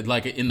don't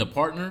like in the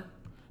partner?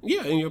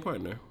 Yeah, in your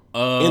partner.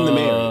 In the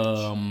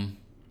marriage.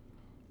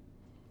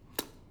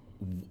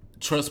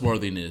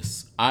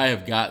 Trustworthiness. I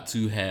have got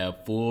to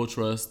have full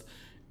trust.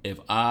 If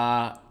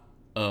I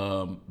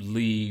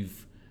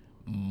leave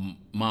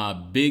my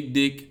big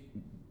dick,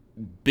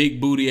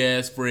 big booty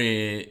ass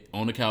friend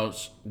on the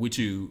couch with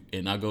you,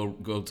 and I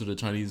go to the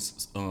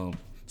Chinese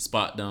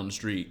spot down the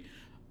street,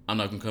 I'm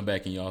not gonna come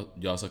back and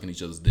y'all sucking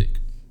each other's dick.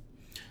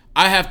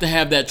 I have to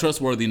have that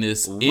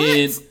trustworthiness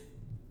in.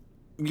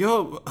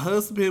 Your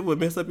husband would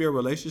mess up your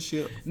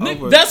relationship.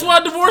 That's why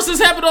divorces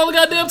happen all the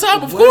goddamn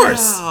time, of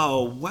course.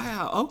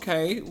 Wow.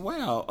 Okay.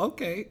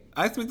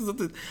 I expected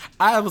something.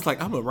 I was like,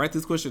 I'm gonna write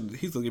this question.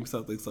 He's gonna give me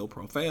something so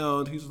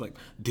profound. He's just like,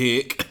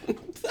 dick.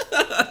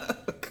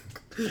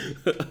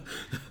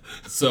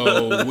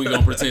 So we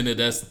gonna pretend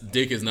that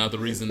dick is not the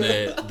reason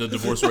that the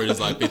divorce rate is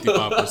like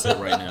 55%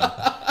 right now.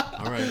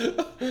 All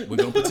right, we're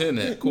gonna pretend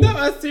that. Cool. No,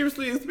 I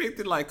seriously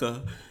expected like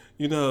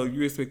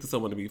you expected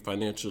someone to be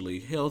financially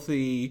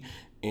healthy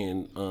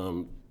and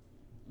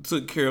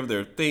took care of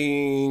their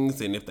things,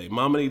 and if their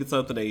mama needed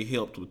something, they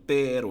helped with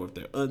that, or if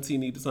their auntie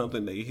needed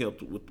something, they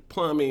helped with the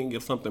plumbing.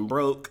 If something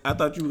broke, I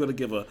thought you were gonna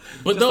give a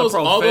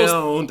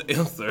profound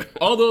answer.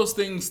 All those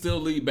things still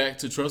lead back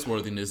to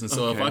trustworthiness, and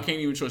so if I can't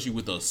even trust you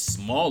with the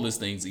smallest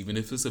things, even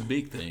if it's a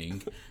big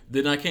thing,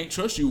 then I can't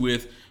trust you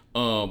with.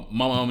 My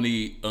mom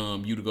need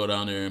you to go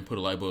down there and put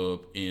a light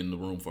bulb in the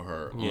room for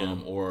her,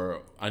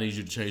 or I need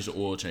you to change the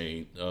oil,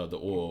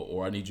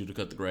 or I need you to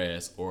cut the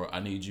grass, or I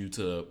need you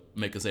to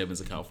make a savings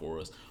account for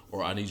us,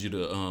 or I need you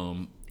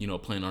to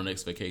plan our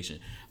next vacation.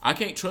 I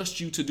can't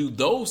trust you to do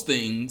those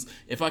things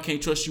if I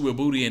can't trust you with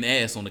booty and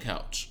ass on the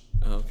couch.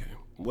 Okay,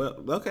 well,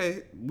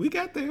 okay, we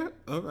got there.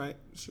 All right,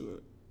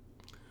 sure.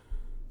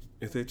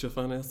 Is that your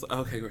final answer?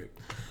 Okay, great.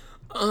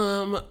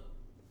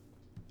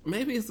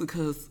 Maybe it's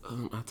because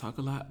I talk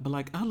a lot, but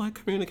I like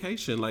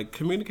communication.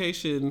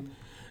 Communication,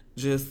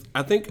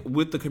 I think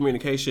with the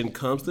communication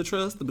comes the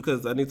trust,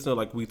 because I need to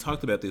know, we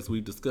talked about this,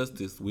 we've discussed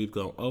this, we've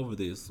gone over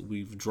this,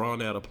 we've drawn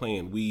out a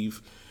plan,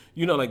 we've,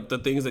 the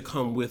things that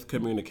come with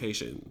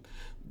communication,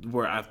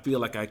 where I feel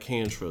like I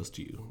can trust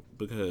you,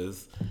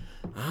 because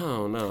I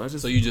don't know.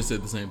 So you just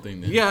said the same thing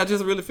then? Yeah, I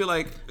just really feel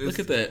like look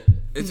at that.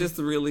 It's just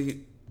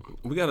really.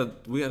 We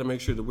gotta make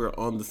sure that we're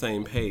on the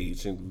same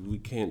page, and we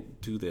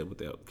can't do that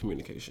without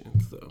communication.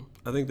 So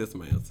I think that's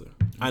my answer.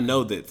 I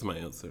know that's my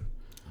answer.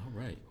 All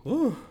right.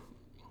 Ooh.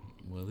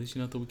 Well, at least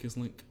you know the weakest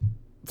link.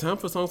 Time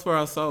for Songs for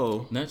Our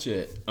Soul. Not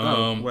yet.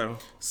 Well.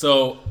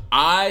 So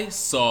I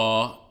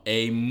saw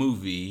a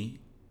movie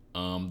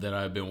that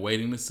I've been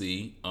waiting to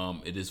see.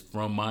 It is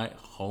from my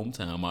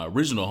hometown, my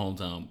original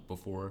hometown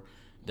before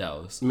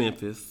Dallas.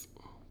 Memphis.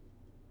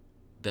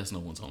 That's no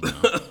one's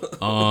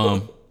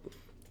hometown.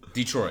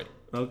 Detroit.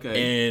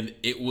 Okay. And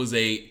it was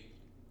a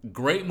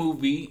great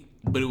movie,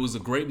 but it was a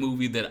great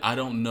movie that I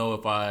don't know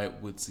if I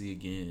would see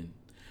again.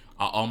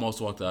 I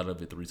almost walked out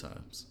of it 3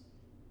 times.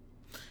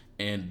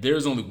 And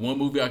there's only one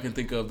movie I can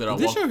think of that I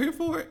walked... Is this your here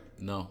for it?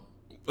 No.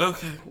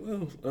 Okay.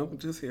 Well, I'm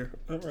just here.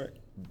 All right.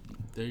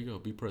 There you go.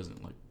 Be present.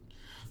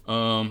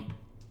 And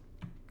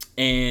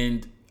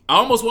I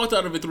almost walked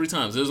out of it 3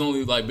 times. There's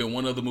only been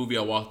one other movie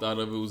I walked out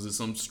of. It was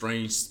some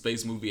strange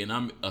space movie, and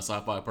I'm a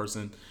sci-fi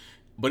person.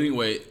 But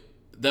anyway...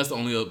 That's the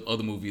only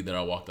other movie that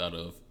I walked out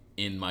of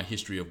in my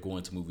history of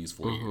going to movies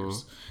for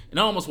years. And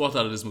I almost walked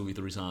out of this movie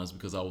 3 times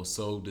because I was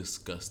so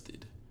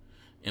disgusted.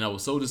 And I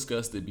was so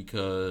disgusted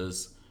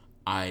because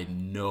I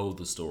know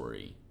the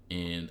story.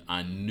 and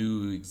I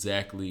knew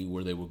exactly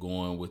where they were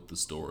going with the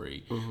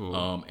story.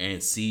 Mm-hmm.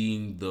 And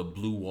seeing the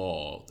blue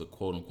wall, the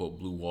quote unquote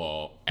blue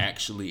wall,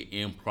 actually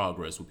in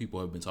progress, what people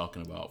have been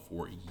talking about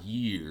for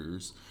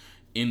years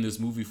in this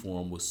movie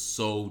form, was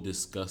so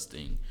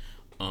disgusting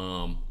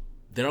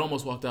that I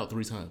almost walked out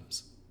 3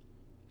 times.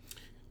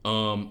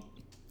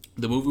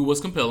 The movie was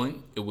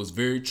compelling. It was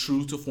very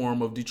true to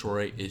form of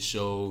Detroit. It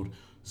showed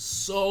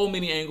so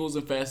many angles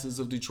and facets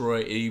of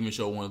Detroit. It even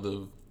showed one of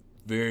the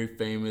very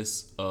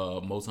famous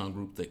Motown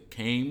group that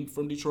came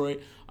from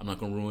Detroit. I'm not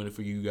going to ruin it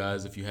for you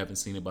guys if you haven't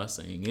seen it by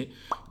saying it.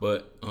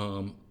 But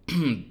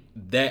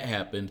that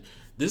happened.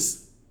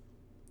 This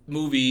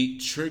movie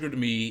triggered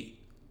me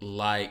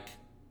like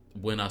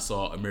when I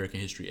saw American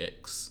History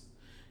X.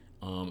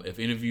 If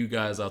any of you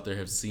guys out there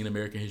have seen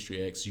American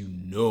History X, you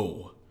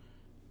know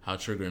how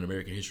triggering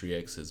American History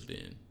X has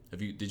been.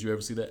 Did you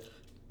ever see that?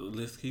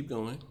 Let's keep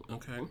going.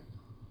 Okay.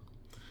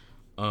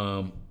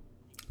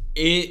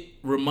 It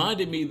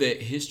reminded me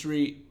that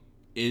history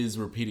is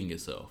repeating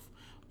itself.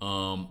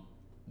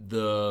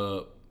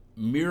 The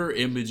mirror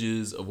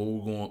images of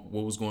what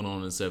was going on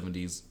in the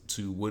 70s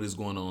to what is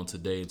going on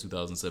today in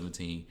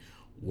 2017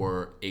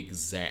 were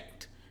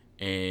exact.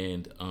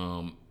 And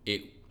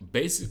it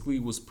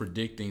basically was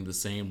predicting the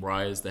same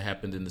riots that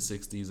happened in the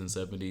 60s and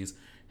 70s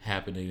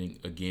happening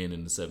again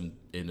in the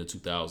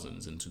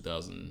 2000s and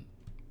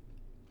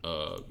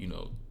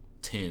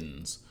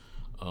 10s.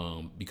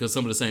 Because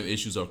some of the same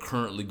issues are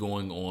currently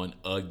going on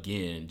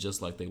again,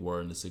 just like they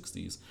were in the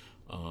 60s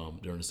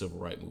during the Civil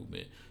Rights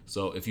Movement.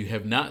 So if you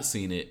have not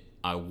seen it,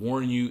 I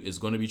warn you, it's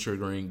going to be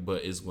triggering,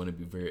 but it's going to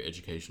be very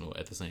educational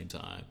at the same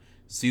time.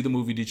 See the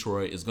movie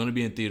Detroit. It's going to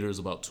be in theaters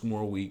about 2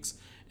 more weeks,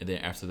 and then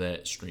after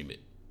that, stream it.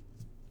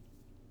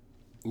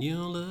 You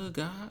don't love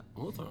God?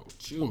 What's wrong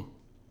with you?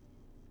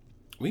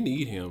 We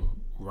need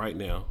him right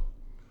now.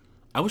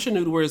 I wish I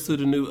knew the words to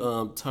the new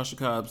Tasha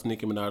Cobb's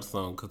Nicki Minaj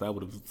song, because I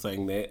would have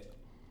sang that.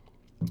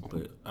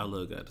 But I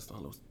love God. It's the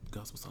only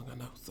gospel song I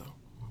know. So,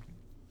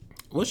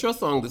 what's your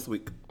song this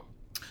week?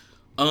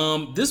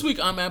 This week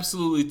I'm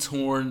absolutely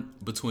torn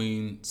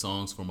between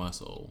songs for my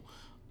soul.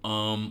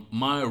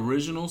 My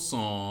original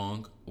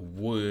song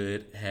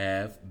would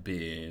have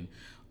been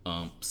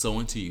 "So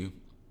Into You"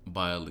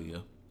 by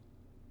Aaliyah,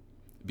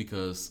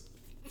 because,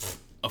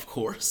 of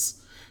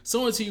course,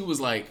 "So Into You"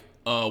 was like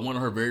one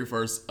of her very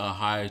first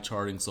high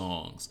charting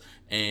songs,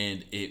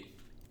 and it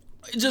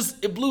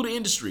blew the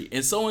industry.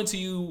 And "So Into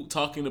You,"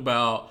 talking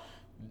about,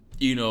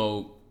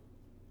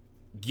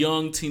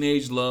 young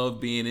teenage love,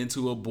 being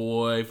into a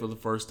boy for the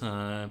first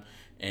time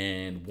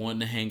and wanting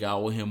to hang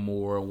out with him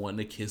more, wanting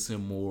to kiss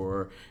him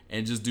more,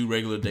 and just do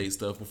regular date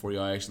stuff before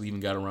y'all actually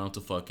even got around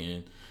to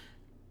fucking.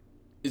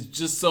 It's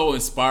just so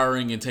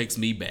inspiring and takes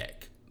me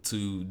back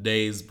to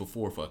days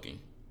before fucking,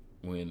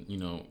 when,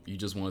 you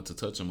just wanted to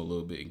touch him a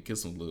little bit and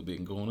kiss him a little bit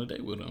and go on a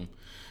date with him.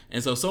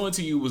 And so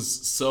Into You was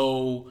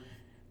so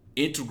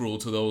integral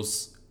to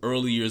those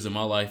early years in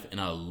my life,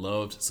 and I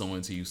loved "So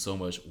Into You" so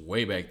much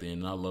way back then,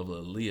 and I love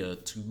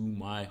Aaliyah to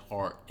my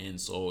heart and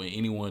soul, and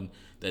anyone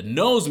that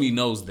knows me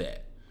knows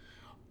that.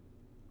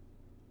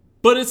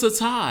 But it's a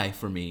tie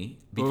for me,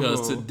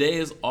 because today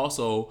is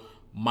also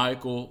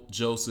Michael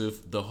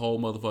Joseph, the whole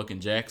motherfucking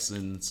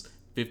Jackson's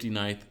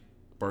 59th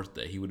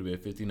birthday. He would have been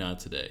 59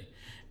 today.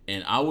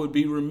 And I would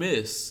be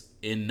remiss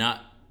in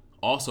not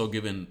also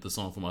giving the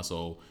song for my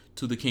soul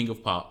to the king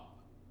of pop.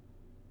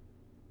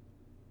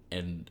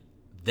 And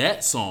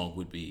that song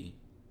would be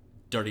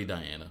Dirty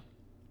Diana.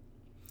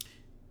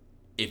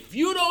 If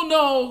you don't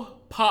know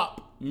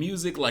pop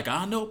music like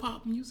I know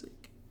pop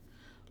music,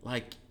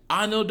 like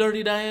I know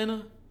Dirty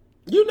Diana,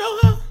 you know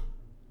her?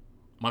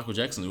 Michael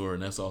Jackson knew her,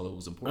 and that's all that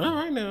was important. All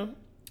right now.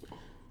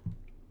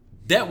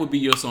 That would be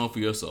your song for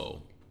your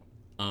soul.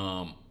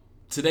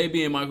 Today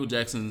being Michael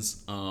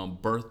Jackson's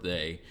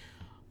birthday,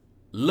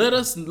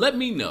 let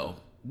me know,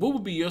 what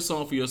would be your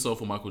song for your soul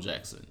for Michael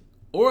Jackson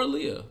or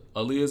Aaliyah.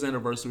 Aaliyah's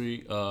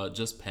anniversary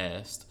just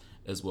passed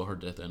as well, her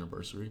death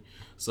anniversary.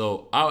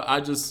 So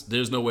I just,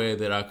 there's no way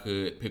that I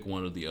could pick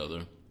one or the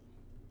other.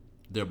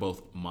 They're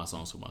both my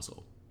songs for my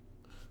soul.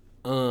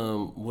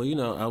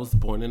 Well, I was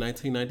born in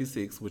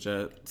 1996, which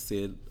I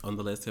said on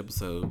the last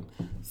episode.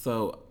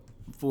 So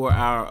for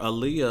our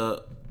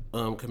Aaliyah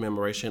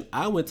commemoration,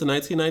 I went to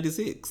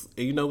 1996.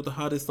 And you know what the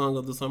hottest song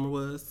of the summer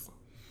was?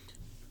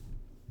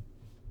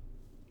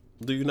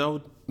 Do you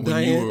know,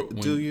 Diane?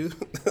 Do you?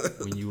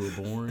 When you were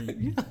born?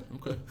 Yeah.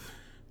 Okay.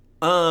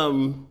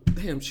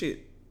 Damn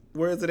shit.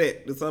 Where is it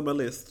at? It's on my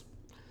list.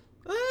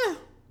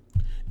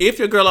 If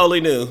Your Girl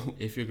Only Knew.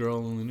 If Your Girl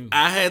Only Knew.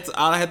 I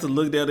had to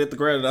look down at the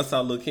ground and I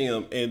saw Lil'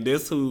 Kim, and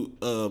this who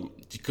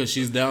because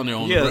she's down there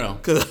on the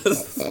ground.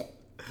 Because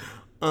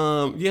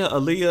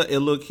Aaliyah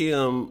and Lil'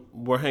 Kim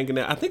were hanging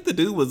out. I think the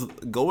dude was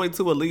going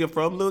to Aaliyah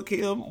from Lil'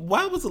 Kim.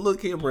 Why was a Lil'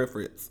 Kim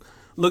reference?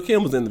 Lil'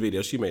 Kim was in the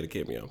video. She made a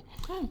cameo.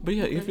 But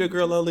yeah, If Your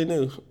Girl Only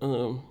Knew.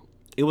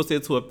 It was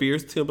set to a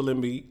fierce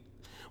Timbaland beat.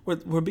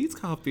 Were beats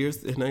called fierce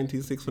in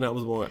 1996 when I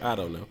was born? I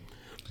don't know.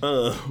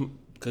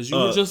 Because you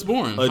were just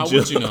born. How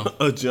would you know?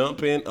 A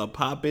jumping, a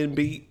popping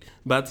beat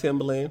by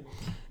Timbaland.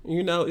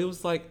 You know, it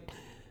was like,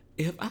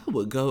 if I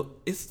would go,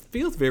 it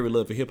feels very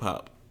love and hip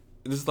hop.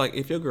 It's like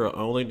if your girl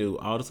only knew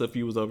all the stuff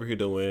you was over here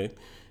doing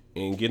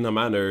and getting on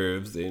my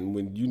nerves, and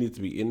when you need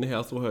to be in the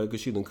house with her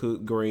because she done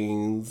cook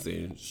greens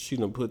and she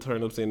done put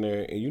turnips in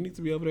there, and you need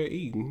to be over there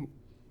eating,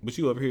 but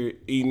you over here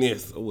eating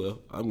this. Oh,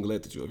 well, I'm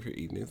glad that you over here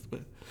eating this,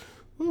 but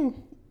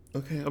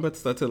okay, I'm about to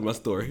start telling my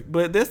story.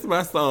 But that's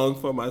my song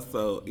for my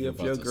soul. If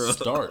your girl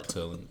start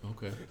telling,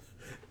 okay.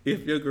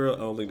 If your girl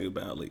only knew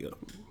about Aaliyah.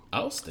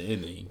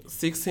 Outstanding.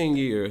 16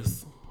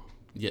 years.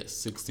 Yes,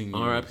 16 years.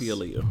 R.I.P.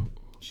 Aaliyah.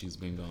 She's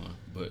been gone,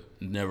 but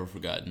never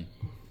forgotten.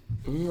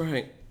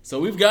 Right.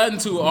 So we've gotten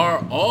to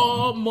our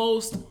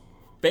almost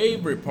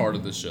favorite part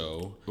of the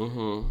show.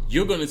 Mm-hmm.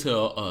 You're going to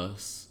tell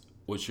us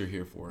what you're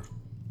here for.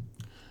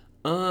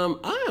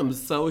 I am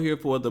so here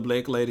for the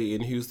black lady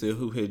in Houston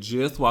who had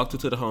just walked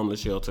into the homeless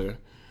shelter.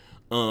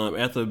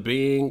 After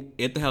being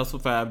at the house for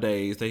 5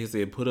 days, they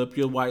said, put up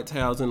your white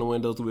towels in the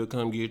windows, we'll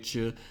come get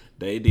you.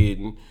 They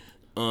didn't.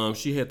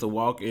 She had to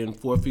walk in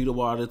 4 feet of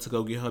water to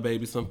go get her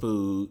baby some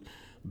food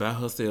by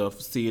herself.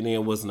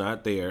 CNN was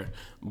not there.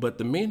 But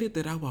the minute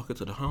that I walk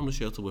into the homeless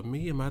shelter with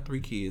me and my 3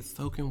 kids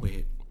soaking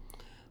wet,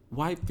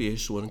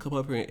 Whitefish want to come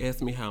up here and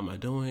ask me how am I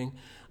doing.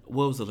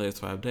 What was the last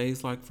 5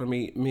 days like for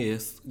me?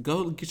 Miss,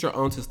 go get your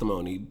own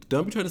testimony.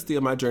 Don't be trying to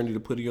steal my journey to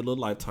put in your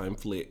little Lifetime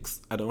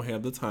flicks. I don't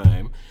have the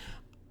time.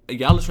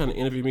 Y'all are trying to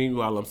interview me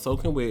while I'm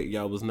soaking wet.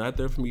 Y'all was not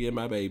there for me and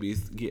my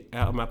babies. Get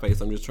out of my face.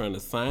 I'm just trying to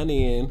sign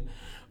in,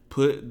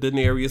 put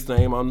Daenerys'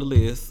 name on the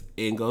list,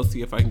 and go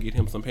see if I can get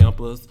him some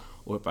Pampers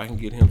or if I can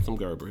get him some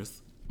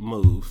Gerbers.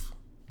 Move.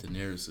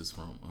 Daenerys is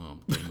from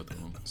Game of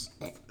Thrones.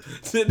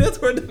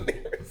 That's where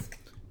Daenerys.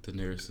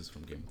 Daenerys is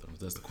from Game of Thrones.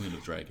 That's the Queen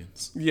of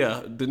Dragons.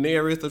 Yeah,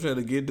 Daenerys. I'm trying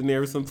to get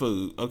Daenerys some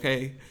food.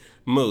 Okay,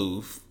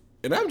 move.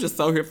 And I'm just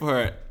so here for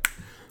her.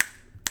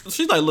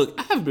 She's like, look,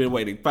 I've been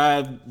waiting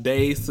 5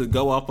 days to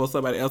go off on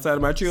somebody outside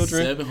of my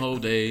children. 7 whole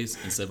days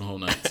and 7 whole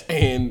nights.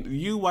 And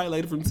you, white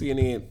lady from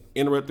CNN,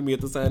 interrupted me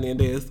at the sign-in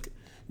desk.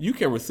 You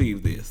can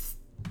receive this.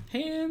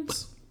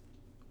 Hands.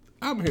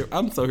 I'm here.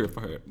 I'm so here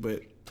for her.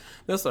 But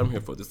that's what I'm here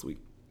for this week.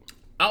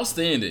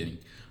 Outstanding.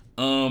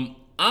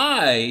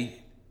 I,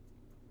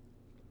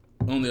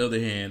 on the other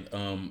hand,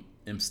 am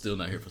still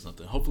not here for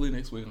something. Hopefully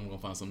next week I'm going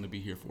to find something to be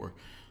here for.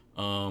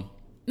 No,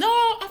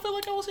 I feel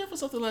like I was here for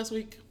something last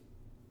week.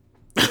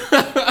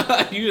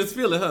 You just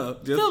feel it, huh?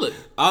 Just feel it.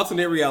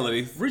 Alternate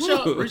realities. Reach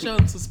out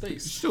into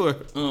space. Sure.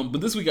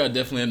 But this week I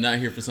definitely am not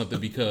here for something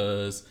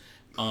because,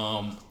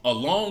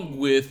 along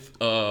with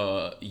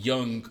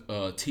young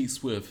T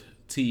Swift,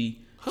 Who?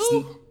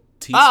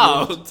 T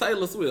Oh, Swift,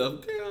 Taylor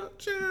Swift.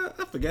 Yeah,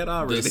 I forgot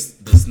already.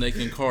 the snake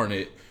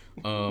incarnate.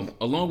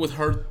 Along with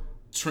her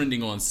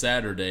trending on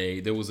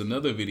Saturday, there was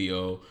another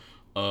video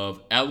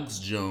of Alex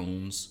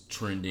Jones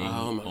trending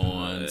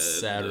on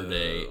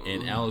Saturday,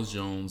 and Alex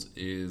Jones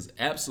is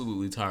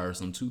absolutely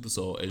tiresome to the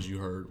soul, as you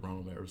heard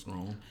Ronald Maris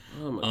Grown.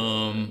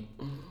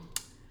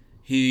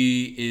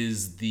 He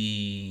is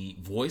the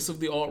voice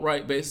of the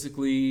alt-right,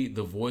 basically,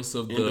 the voice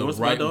of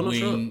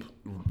the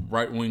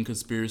right-wing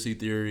conspiracy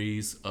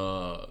theories,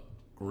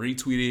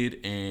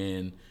 retweeted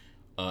and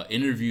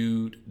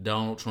interviewed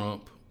Donald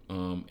Trump,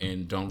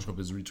 and Donald Trump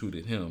has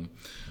retweeted him.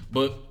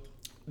 But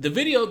the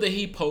video that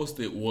he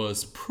posted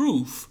was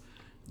proof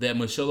that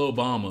Michelle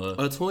Obama...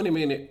 A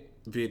 20-minute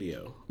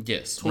video.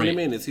 Yes. 20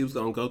 minutes, he was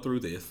going to go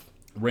through this.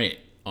 Rant.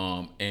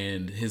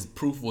 And his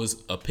proof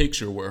was a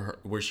picture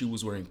where she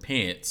was wearing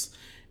pants,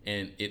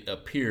 and it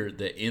appeared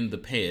that in the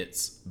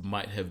pants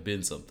might have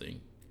been something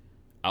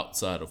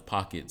outside of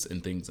pockets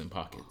and things in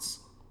pockets.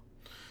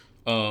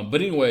 But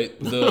anyway,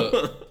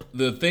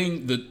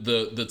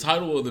 the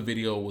title of the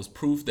video was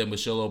proof that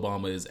Michelle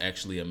Obama is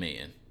actually a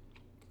man.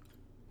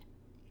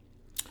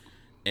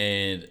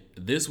 And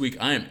this week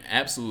I am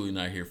absolutely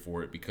not here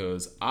for it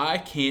because I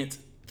can't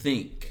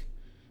think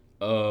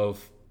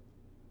of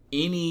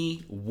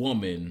any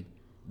woman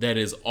that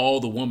is all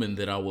the woman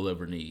that I will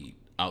ever need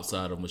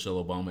outside of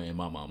Michelle Obama and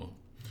my mama.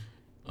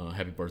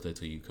 Happy birthday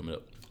to you coming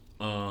up.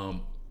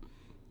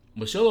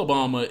 Michelle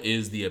Obama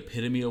is the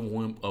epitome of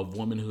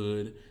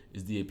womanhood,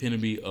 is the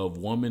epitome of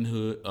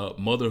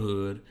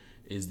motherhood,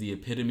 is the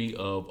epitome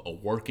of a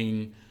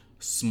working,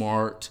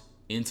 smart,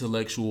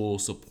 intellectual,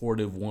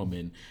 supportive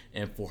woman.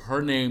 And for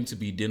her name to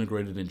be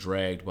denigrated and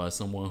dragged by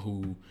someone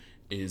who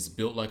is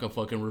built like a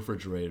fucking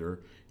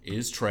refrigerator,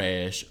 is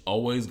trash,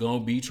 always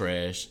gonna be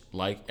trash,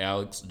 like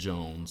Alex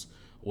Jones,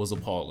 was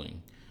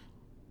appalling.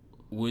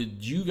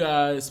 Would you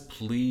guys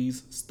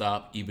please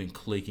stop even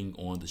clicking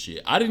on the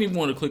shit? I didn't even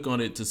want to click on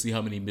it to see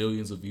how many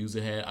millions of views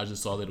it had. I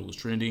just saw that it was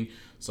trending,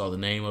 saw the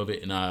name of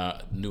it, and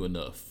I knew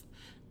enough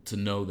to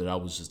know that I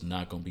was just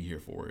not gonna be here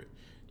for it.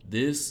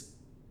 These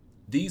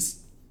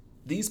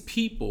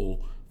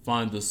people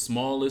find the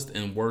smallest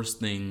and worst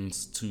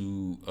things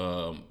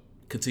to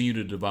continue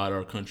to divide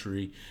our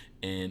country.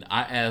 And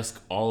I ask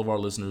all of our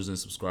listeners and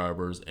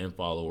subscribers and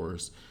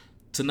followers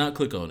to not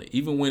click on it,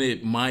 even when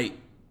it might,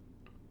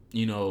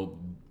 be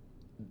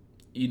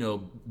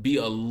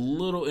a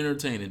little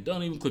entertaining.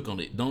 Don't even click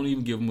on it. Don't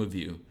even give them a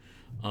view.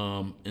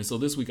 And so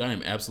this week I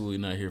am absolutely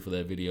not here for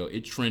that video.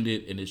 It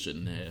trended and it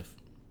shouldn't have.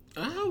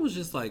 I was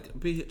just like,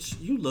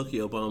 bitch, you lucky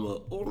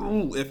Obama.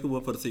 Ooh, if it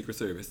were for the Secret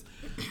Service.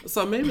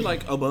 So maybe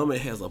like Obama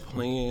has a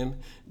plan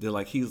that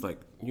like he's like,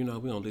 we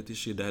don't let this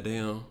shit die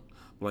down.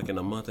 Like in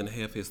a month and a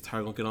half, his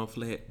tire gonna get on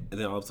flat, and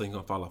then all of a sudden he's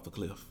gonna fall off the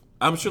cliff.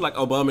 I'm sure like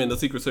Obama and the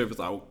Secret Service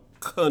are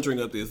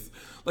conjuring up this.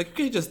 Like you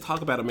can't just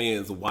talk about a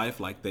man's wife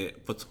like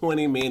that for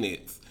 20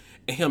 minutes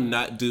and him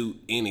not do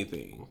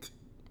anything.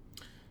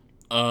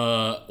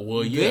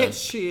 Well, yeah. That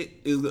shit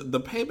is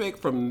the payback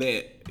from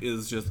that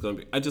is just gonna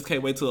be. I just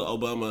can't wait till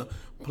Obama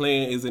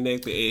plan is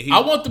enacted. And I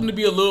want them to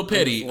be a little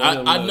petty.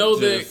 I know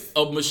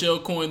that Michelle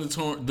coined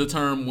the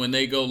term when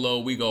they go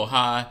low, we go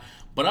high.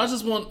 But I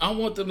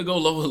want them to go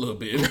low a little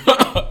bit.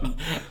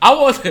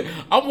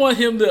 I want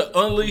him to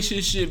unleash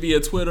his shit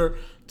via Twitter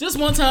just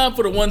one time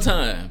for the one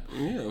time.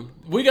 Yeah,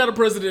 we got a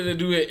president that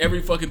do it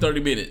every fucking 30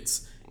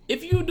 minutes.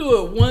 If you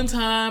do it one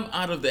time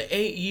out of the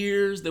 9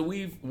 years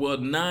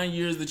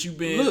that you've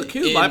been... Look,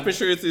 his life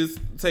insurance is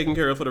taken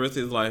care of for the rest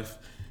of his life.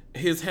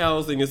 His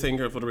housing is taken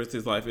care of for the rest of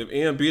his life. If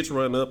Ann bitch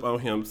run up on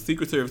him,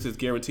 Secret Service is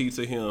guaranteed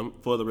to him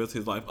for the rest of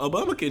his life.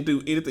 Obama can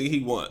do anything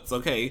he wants,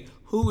 okay?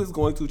 Who is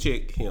going to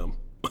check him?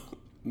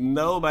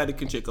 Nobody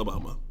can check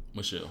Obama.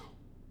 Michelle.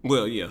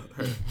 Well, yeah,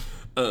 her.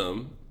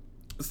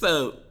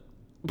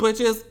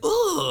 But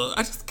I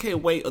just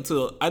can't wait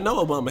until I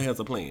know Obama has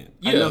a plan.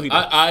 Yeah,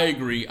 I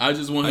agree. I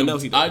just want him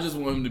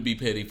to be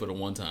petty for the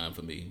one time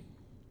for me.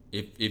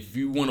 If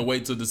you want to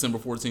wait till December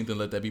 14th and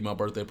let that be my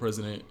birthday,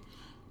 President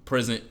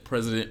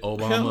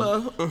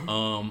Obama,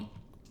 hello.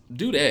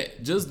 Do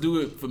that. Just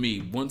do it for me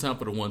one time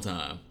for the one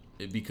time,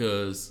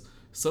 because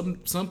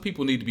some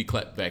people need to be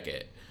clapped back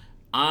at.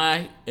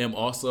 I am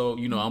also,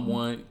 I'm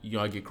one,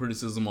 I get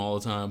criticism all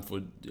the time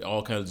for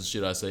all kinds of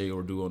shit I say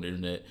or do on the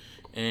internet.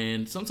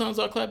 And sometimes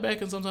I clap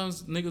back and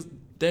sometimes niggas,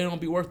 they don't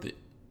be worth it.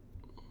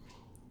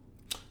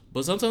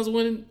 But sometimes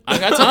when I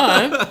got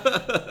time,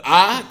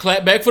 I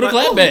clap back for the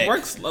clap back.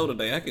 Work slow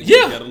today. I can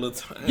get a little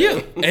time.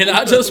 Yeah, and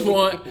I just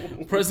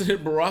want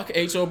President Barack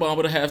H.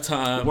 Obama to have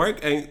time.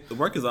 Work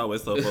is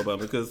always slow for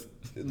Obama because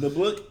the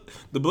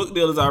book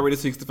deal is already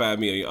 $65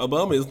 million.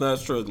 Obama is not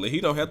struggling. He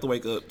don't have to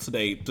wake up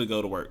today to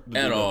go to work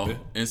at all.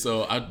 And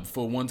so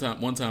for one time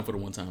for the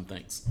one time.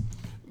 Thanks.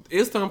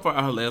 It's time for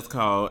our last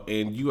call,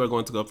 and you are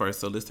going to go first.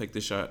 So let's take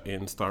this shot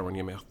and start running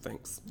your mouth.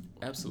 Thanks.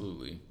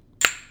 Absolutely.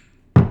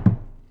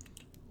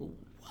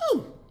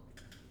 Woo.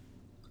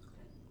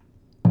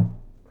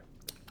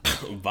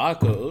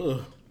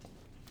 Vodka.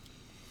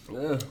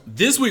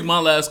 This week, my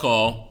last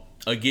call.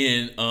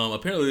 Again,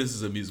 apparently this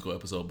is a musical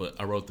episode, but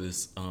I wrote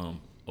this a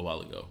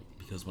while ago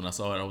because when I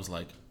saw it, I was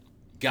like,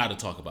 gotta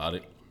talk about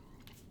it.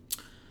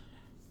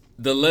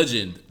 The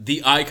legend,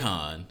 the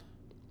icon,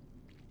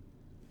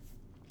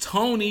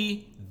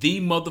 Toni the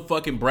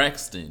motherfucking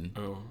Braxton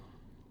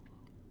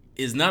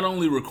is not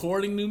only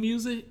recording new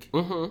music,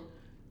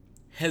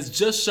 has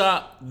just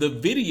shot the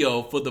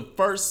video for the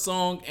first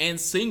song and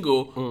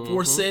single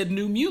for said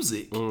new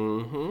music.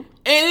 And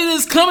it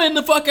is coming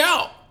the fuck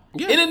out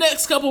in the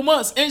next couple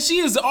months. And she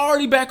is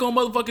already back on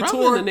motherfucking Probably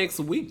tour. in the next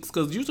weeks,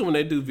 because usually when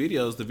they do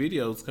videos, the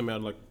videos come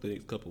out like the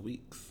next couple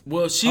weeks.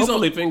 Well, she's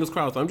hopefully, fingers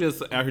crossed. I'm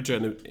just out here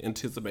trying to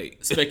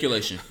anticipate.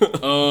 Speculation.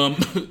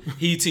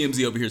 He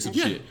TMZ over here some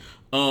shit.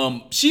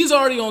 She's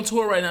already on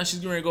tour right now. She's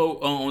going to go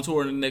on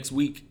tour in the next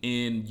week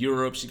in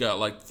Europe. She got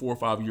like 4 or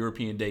 5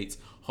 European dates.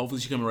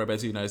 Hopefully she's coming right back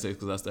to the United States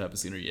because I still haven't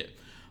seen her yet.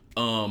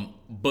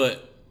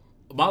 But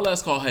my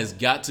last call has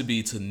got to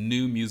be to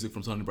new music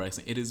from Toni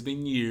Braxton. It has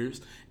been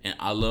years, and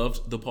I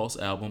loved the Pulse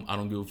album. I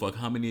don't give a fuck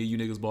how many of you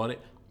niggas bought it.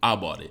 I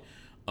bought it.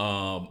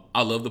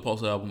 I love the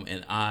Pulse album,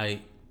 and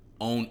I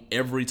own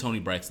every Toni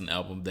Braxton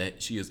album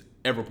that she has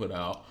ever put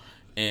out,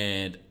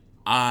 and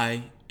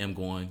I am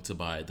going to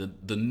buy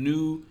it. The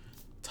new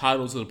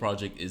title to the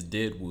project is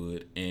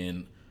Deadwood,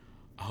 and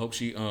I hope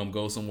she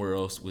goes somewhere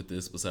else with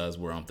this besides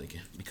where I'm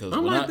thinking. Because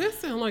I'm like, that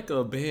sounds like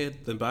a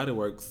Bath and Body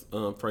Works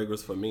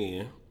fragrance for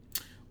men.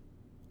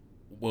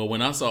 Well,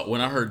 when I saw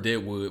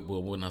Deadwood,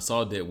 when I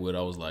saw Deadwood,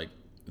 I was like,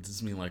 does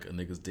this mean like a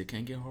nigga's dick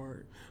can't get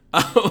hard?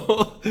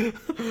 Oh,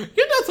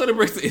 Toni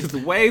Braxton is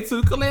way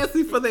too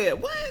classy for that.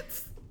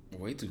 What?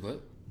 Way too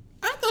what?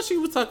 I thought she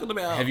was talking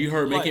about. Have you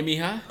heard Making Me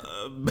High?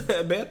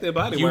 Bath and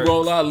Body Works. You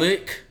roll out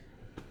lick.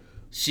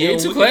 She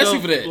ain't too classy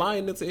for that.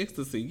 Flying into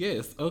ecstasy,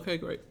 yes. Okay,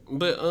 great.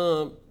 But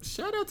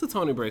shout out to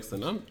Toni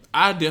Braxton.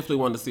 I definitely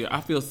wanted to see her.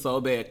 I feel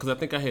so bad because I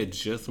think I had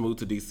just moved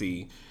to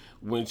DC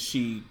when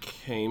she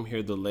came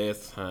here the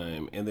last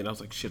time, and then I was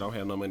like, shit, I don't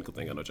have no money because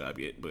I ain't got no job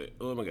yet. But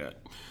oh my god,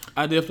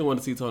 I definitely want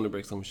to see Toni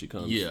Braxton when she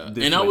comes. Yeah,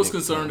 and I was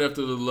concerned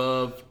after the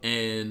Love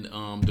and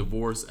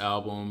Divorce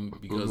album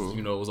because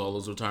it was all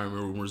those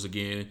retirement rumors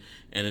again,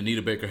 and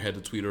Anita Baker had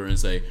to tweet her and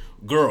say,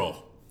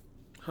 "Girl,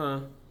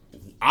 I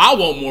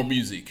want more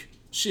music.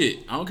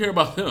 Shit, I don't care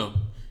about them.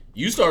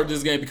 You started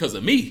this game because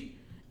of me,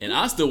 and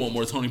I still want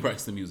more Toni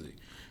Braxton music."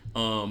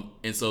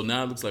 And so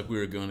now it looks like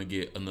we're going to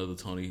get another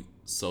Toni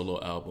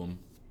solo album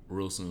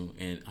real soon,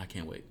 and I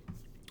can't wait.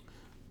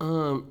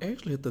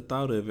 Actually, at the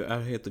thought of it,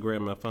 I had to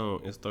grab my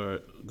phone and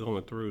start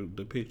going through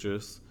the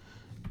pictures.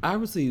 I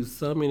received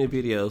so many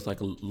videos, like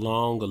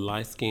long,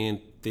 light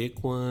skinned,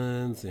 thick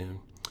ones, and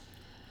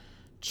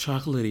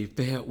chocolatey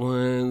fat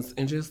ones,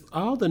 and just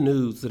all the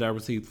nudes that I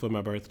received for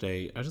my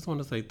birthday. I just want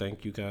to say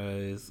thank you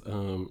guys.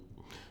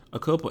 A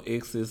couple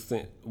exes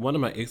one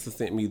of my exes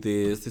sent me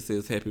this. It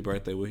says happy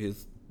birthday with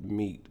his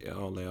meat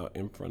all out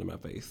in front of my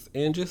face.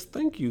 And just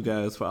thank you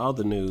guys for all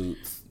the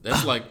nudes.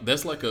 That's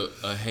like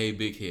a hey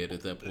big head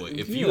at that point.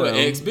 If you an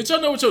ex, bitch, I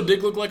know what your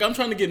dick look like. I'm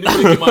trying to get new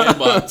dick in my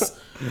inbox.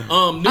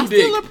 New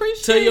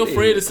dick. Tell your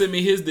friend to send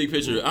me his dick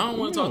picture. I don't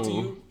want to talk to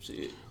you.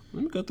 Shit.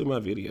 Let me go through my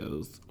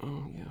videos.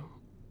 Oh yeah.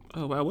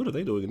 Oh wow, what are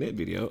they doing in that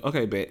video?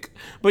 Okay, back.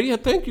 But yeah,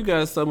 thank you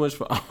guys so much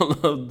for all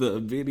of the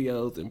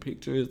videos and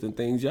pictures and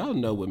things. Y'all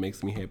know what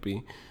makes me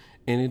happy,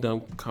 and it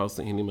don't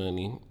cost any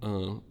money.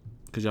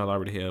 Because y'all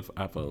already have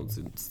iPhones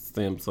and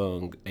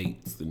Samsung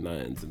 8s and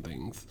 9s and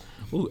things.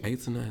 Ooh,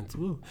 8s and 9s.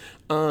 Woo.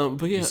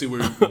 But yeah. You see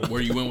where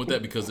you went with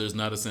that? Because there's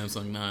not a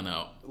Samsung 9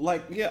 out.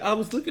 Like, yeah, I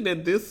was looking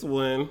at this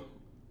one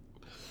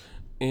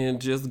and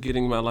just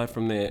getting my life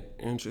from that.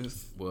 And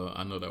just. Well,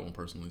 I know that one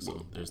personally,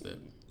 so there's that.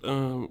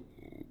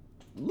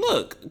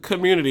 Look,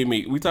 community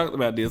meet. We talked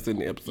about this in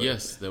the episode.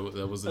 Yes, that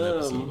was an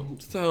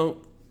episode.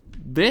 So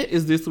that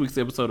is this week's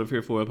episode of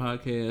Here For It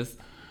Podcast.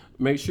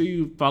 Make sure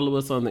you follow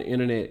us on the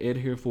internet at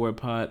Here For It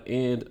Pod.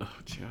 And,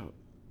 child,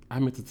 I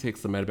meant to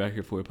text somebody about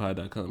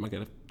HereForItPod.com. I got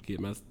to get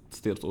my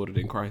steps ordered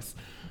in Christ.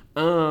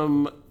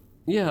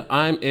 Yeah,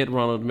 I'm at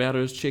Ronald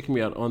Matters. Check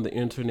me out on the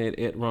internet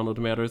at Ronald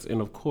Matters.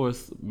 And, of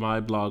course, my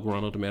blog,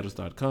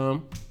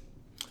 RonaldMatters.com.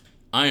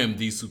 I am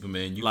the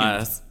Superman.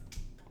 Lies.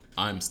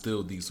 I'm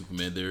still the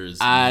Superman.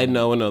 I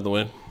know another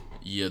one.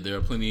 Yeah, there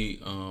are plenty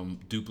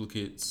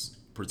duplicates,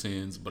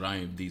 pretends, but I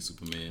am the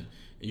Superman.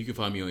 And you can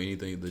find me on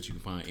anything that you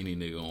can find any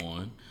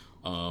nigga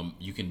on.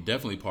 You can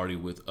definitely party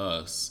with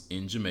us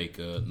in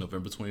Jamaica,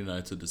 November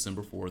 29th to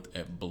December 4th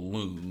at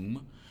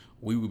Bloom.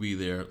 We will be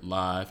there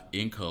live,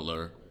 in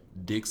color,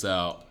 dicks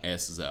out,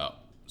 asses out.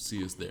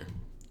 See us there.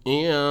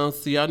 Yeah,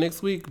 see y'all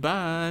next week.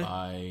 Bye.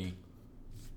 Bye.